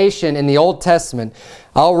salvation in the Old Testament.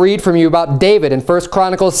 I'll read from you about David in 1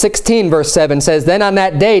 Chronicles 16, verse 7 says, Then on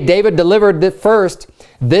that day David delivered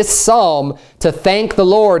this psalm to thank the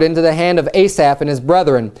Lord into the hand of Asaph and his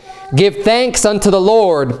brethren. Give thanks unto the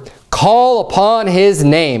Lord, call upon his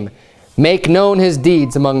name. Make known his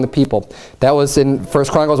deeds among the people. That was in 1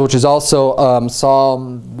 Chronicles, which is also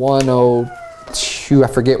Psalm 102. I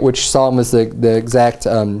forget which psalm is the exact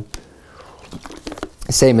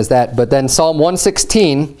same as that. But then Psalm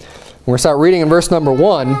 116, we're going to start reading in verse number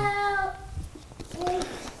 1.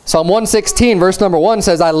 Psalm 116, verse number 1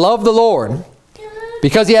 says, I love the Lord,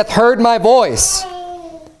 because he hath heard my voice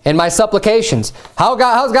and my supplications. How's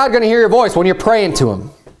God going to hear your voice? When you're praying to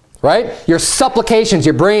him. Right? Your supplications,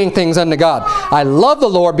 you're bringing things unto God. I love the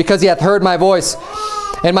Lord because he hath heard my voice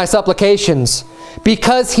and my supplications.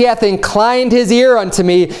 Because he hath inclined his ear unto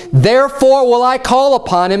me, therefore will I call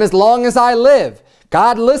upon him as long as I live.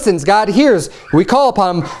 God listens, God hears. We call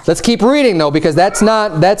upon him. Let's keep reading though, because that's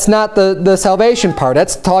not the salvation part.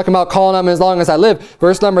 That's talking about calling on him as long as I live.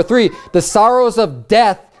 Verse number 3, the sorrows of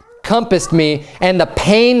death compassed me, and the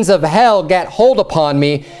pains of hell gat hold upon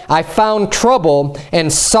me. I found trouble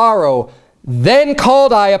and sorrow. Then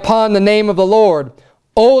called I upon the name of the Lord.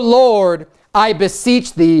 O Lord, I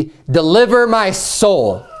beseech thee, deliver my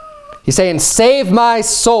soul. He's saying, save my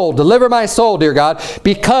soul, deliver my soul, dear God,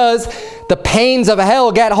 because the pains of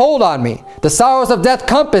hell gat hold on me. The sorrows of death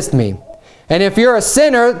compassed me. And if you're a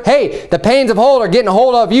sinner, hey, the pains of hell are getting a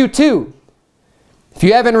hold of you too. If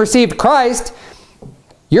you haven't received Christ,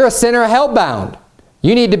 you're a sinner hell-bound.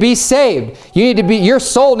 You need to be saved. Your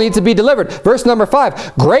soul needs to be delivered. Verse number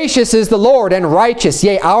 5, gracious is the Lord and righteous,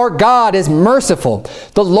 yea, our God is merciful.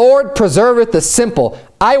 The Lord preserveth the simple.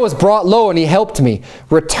 I was brought low, and he helped me.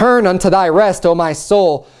 Return unto thy rest, O my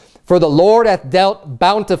soul, for the Lord hath dealt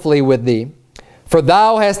bountifully with thee. For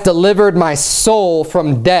thou hast delivered my soul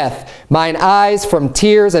from death, mine eyes from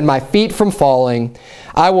tears, and my feet from falling.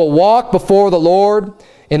 I will walk before the Lord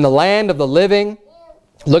in the land of the living.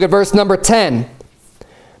 Look at verse number 10.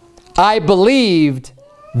 I believed,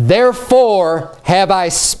 therefore have I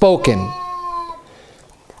spoken.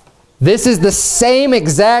 This is the same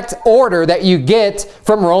exact order that you get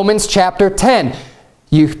from Romans chapter 10.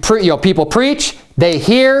 People preach, they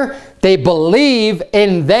hear, they believe,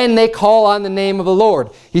 and then they call on the name of the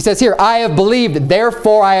Lord. He says here, I have believed,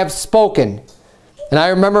 therefore I have spoken. And I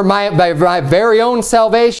remember my very own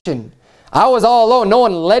salvation. I was all alone. No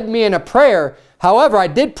one led me in a prayer. However, I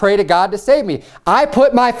did pray to God to save me. I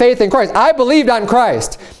put my faith in Christ. I believed on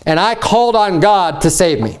Christ, and I called on God to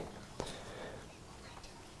save me.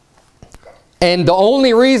 And the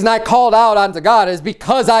only reason I called out unto God is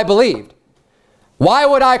because I believed. Why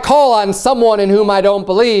would I call on someone in whom I don't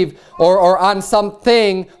believe, or on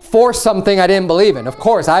something for something I didn't believe in. Of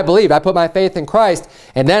course, I believed. I put my faith in Christ,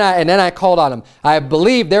 and then I called on him. I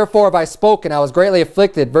believed, therefore have I spoken. I was greatly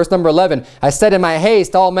afflicted. Verse number 11, I said in my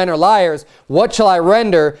haste, all men are liars. What shall I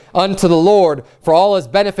render unto the Lord for all his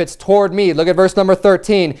benefits toward me? Look at verse number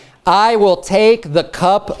 13. I will take the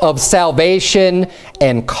cup of salvation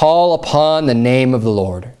and call upon the name of the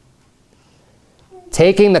Lord.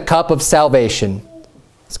 Taking the cup of salvation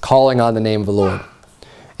is calling on the name of the Lord.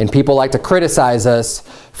 And people like to criticize us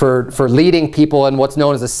for leading people in what's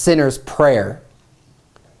known as a sinner's prayer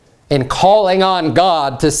and calling on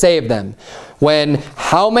God to save them. When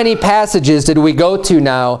how many passages did we go to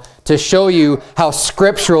now to show you how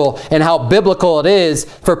scriptural and how biblical it is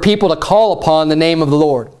for people to call upon the name of the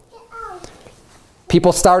Lord?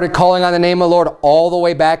 People started calling on the name of the Lord all the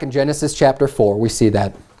way back in Genesis chapter 4. We see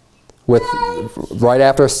that. Right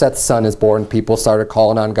after Seth's son is born, people started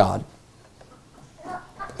calling on God.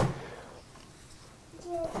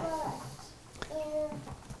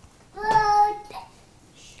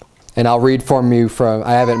 And I'll read from you from,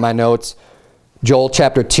 I have it in my notes, Joel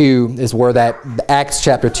chapter 2 is where that Acts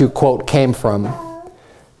chapter 2 quote came from.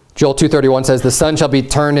 Joel 2:31 says, the sun shall be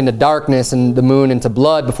turned into darkness and the moon into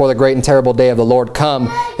blood before the great and terrible day of the Lord come.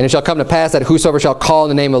 And it shall come to pass that whosoever shall call in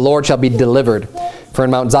the name of the Lord shall be delivered. For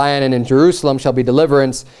in Mount Zion and in Jerusalem shall be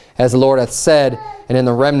deliverance, as the Lord hath said, and in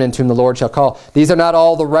the remnant whom the Lord shall call. These are not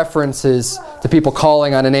all the references to people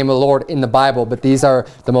calling on the name of the Lord in the Bible, but these are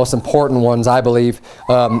the most important ones, I believe.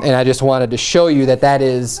 And I just wanted to show you that that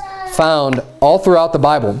is found all throughout the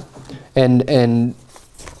Bible. And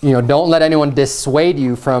you know, don't let anyone dissuade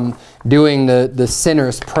you from doing the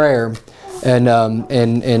sinner's prayer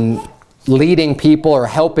and leading people or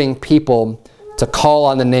helping people to call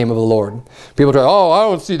on the name of the Lord. People try, oh, I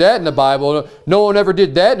don't see that in the Bible. No one ever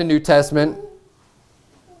did that in the New Testament.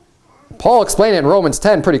 Paul explained it in Romans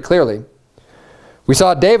 10 pretty clearly. We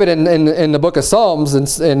saw David in the book of Psalms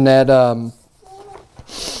in that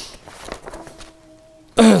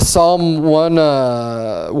Psalm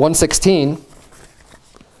 116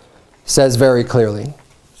 says very clearly,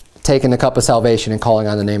 taking the cup of salvation and calling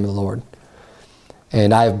on the name of the Lord.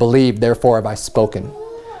 And I have believed, therefore have I spoken.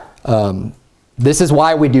 This is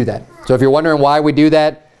why we do that. So if you're wondering why we do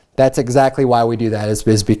that, that's exactly why we do that,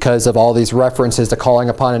 is because of all these references to calling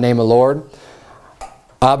upon the name of the Lord.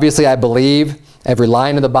 Obviously, I believe every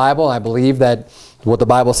line of the Bible. I believe that what the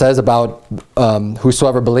Bible says about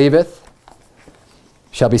whosoever believeth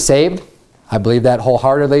shall be saved. I believe that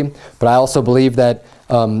wholeheartedly. But I also believe that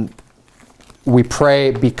we pray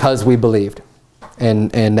because we believed.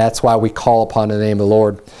 And that's why we call upon the name of the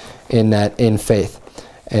Lord in faith.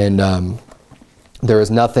 And there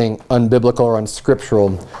is nothing unbiblical or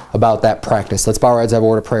unscriptural about that practice. Let's bow our heads and have a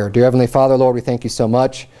word of prayer. Dear Heavenly Father, Lord, we thank you so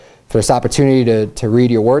much for this opportunity to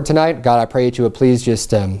read your word tonight. God, I pray that you would please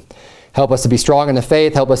just help us to be strong in the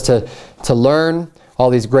faith. Help us to learn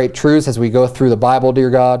all these great truths as we go through the Bible,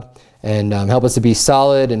 dear God. And help us to be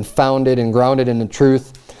solid and founded and grounded in the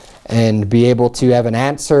truth, and be able to have an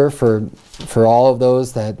answer for all of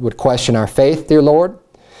those that would question our faith, dear Lord.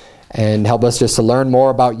 And help us just to learn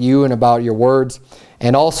more about you and about your words,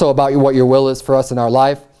 and also about what your will is for us in our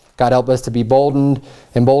life. God, help us to be emboldened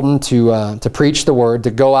to preach the word,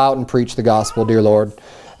 to go out and preach the gospel, dear Lord,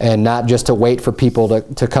 and not just to wait for people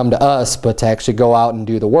to come to us, but to actually go out and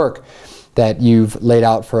do the work that you've laid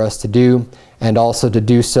out for us to do, and also to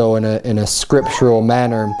do so in a scriptural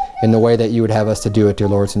manner, in the way that you would have us to do it, dear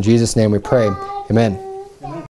Lord. In Jesus' name we pray. Amen.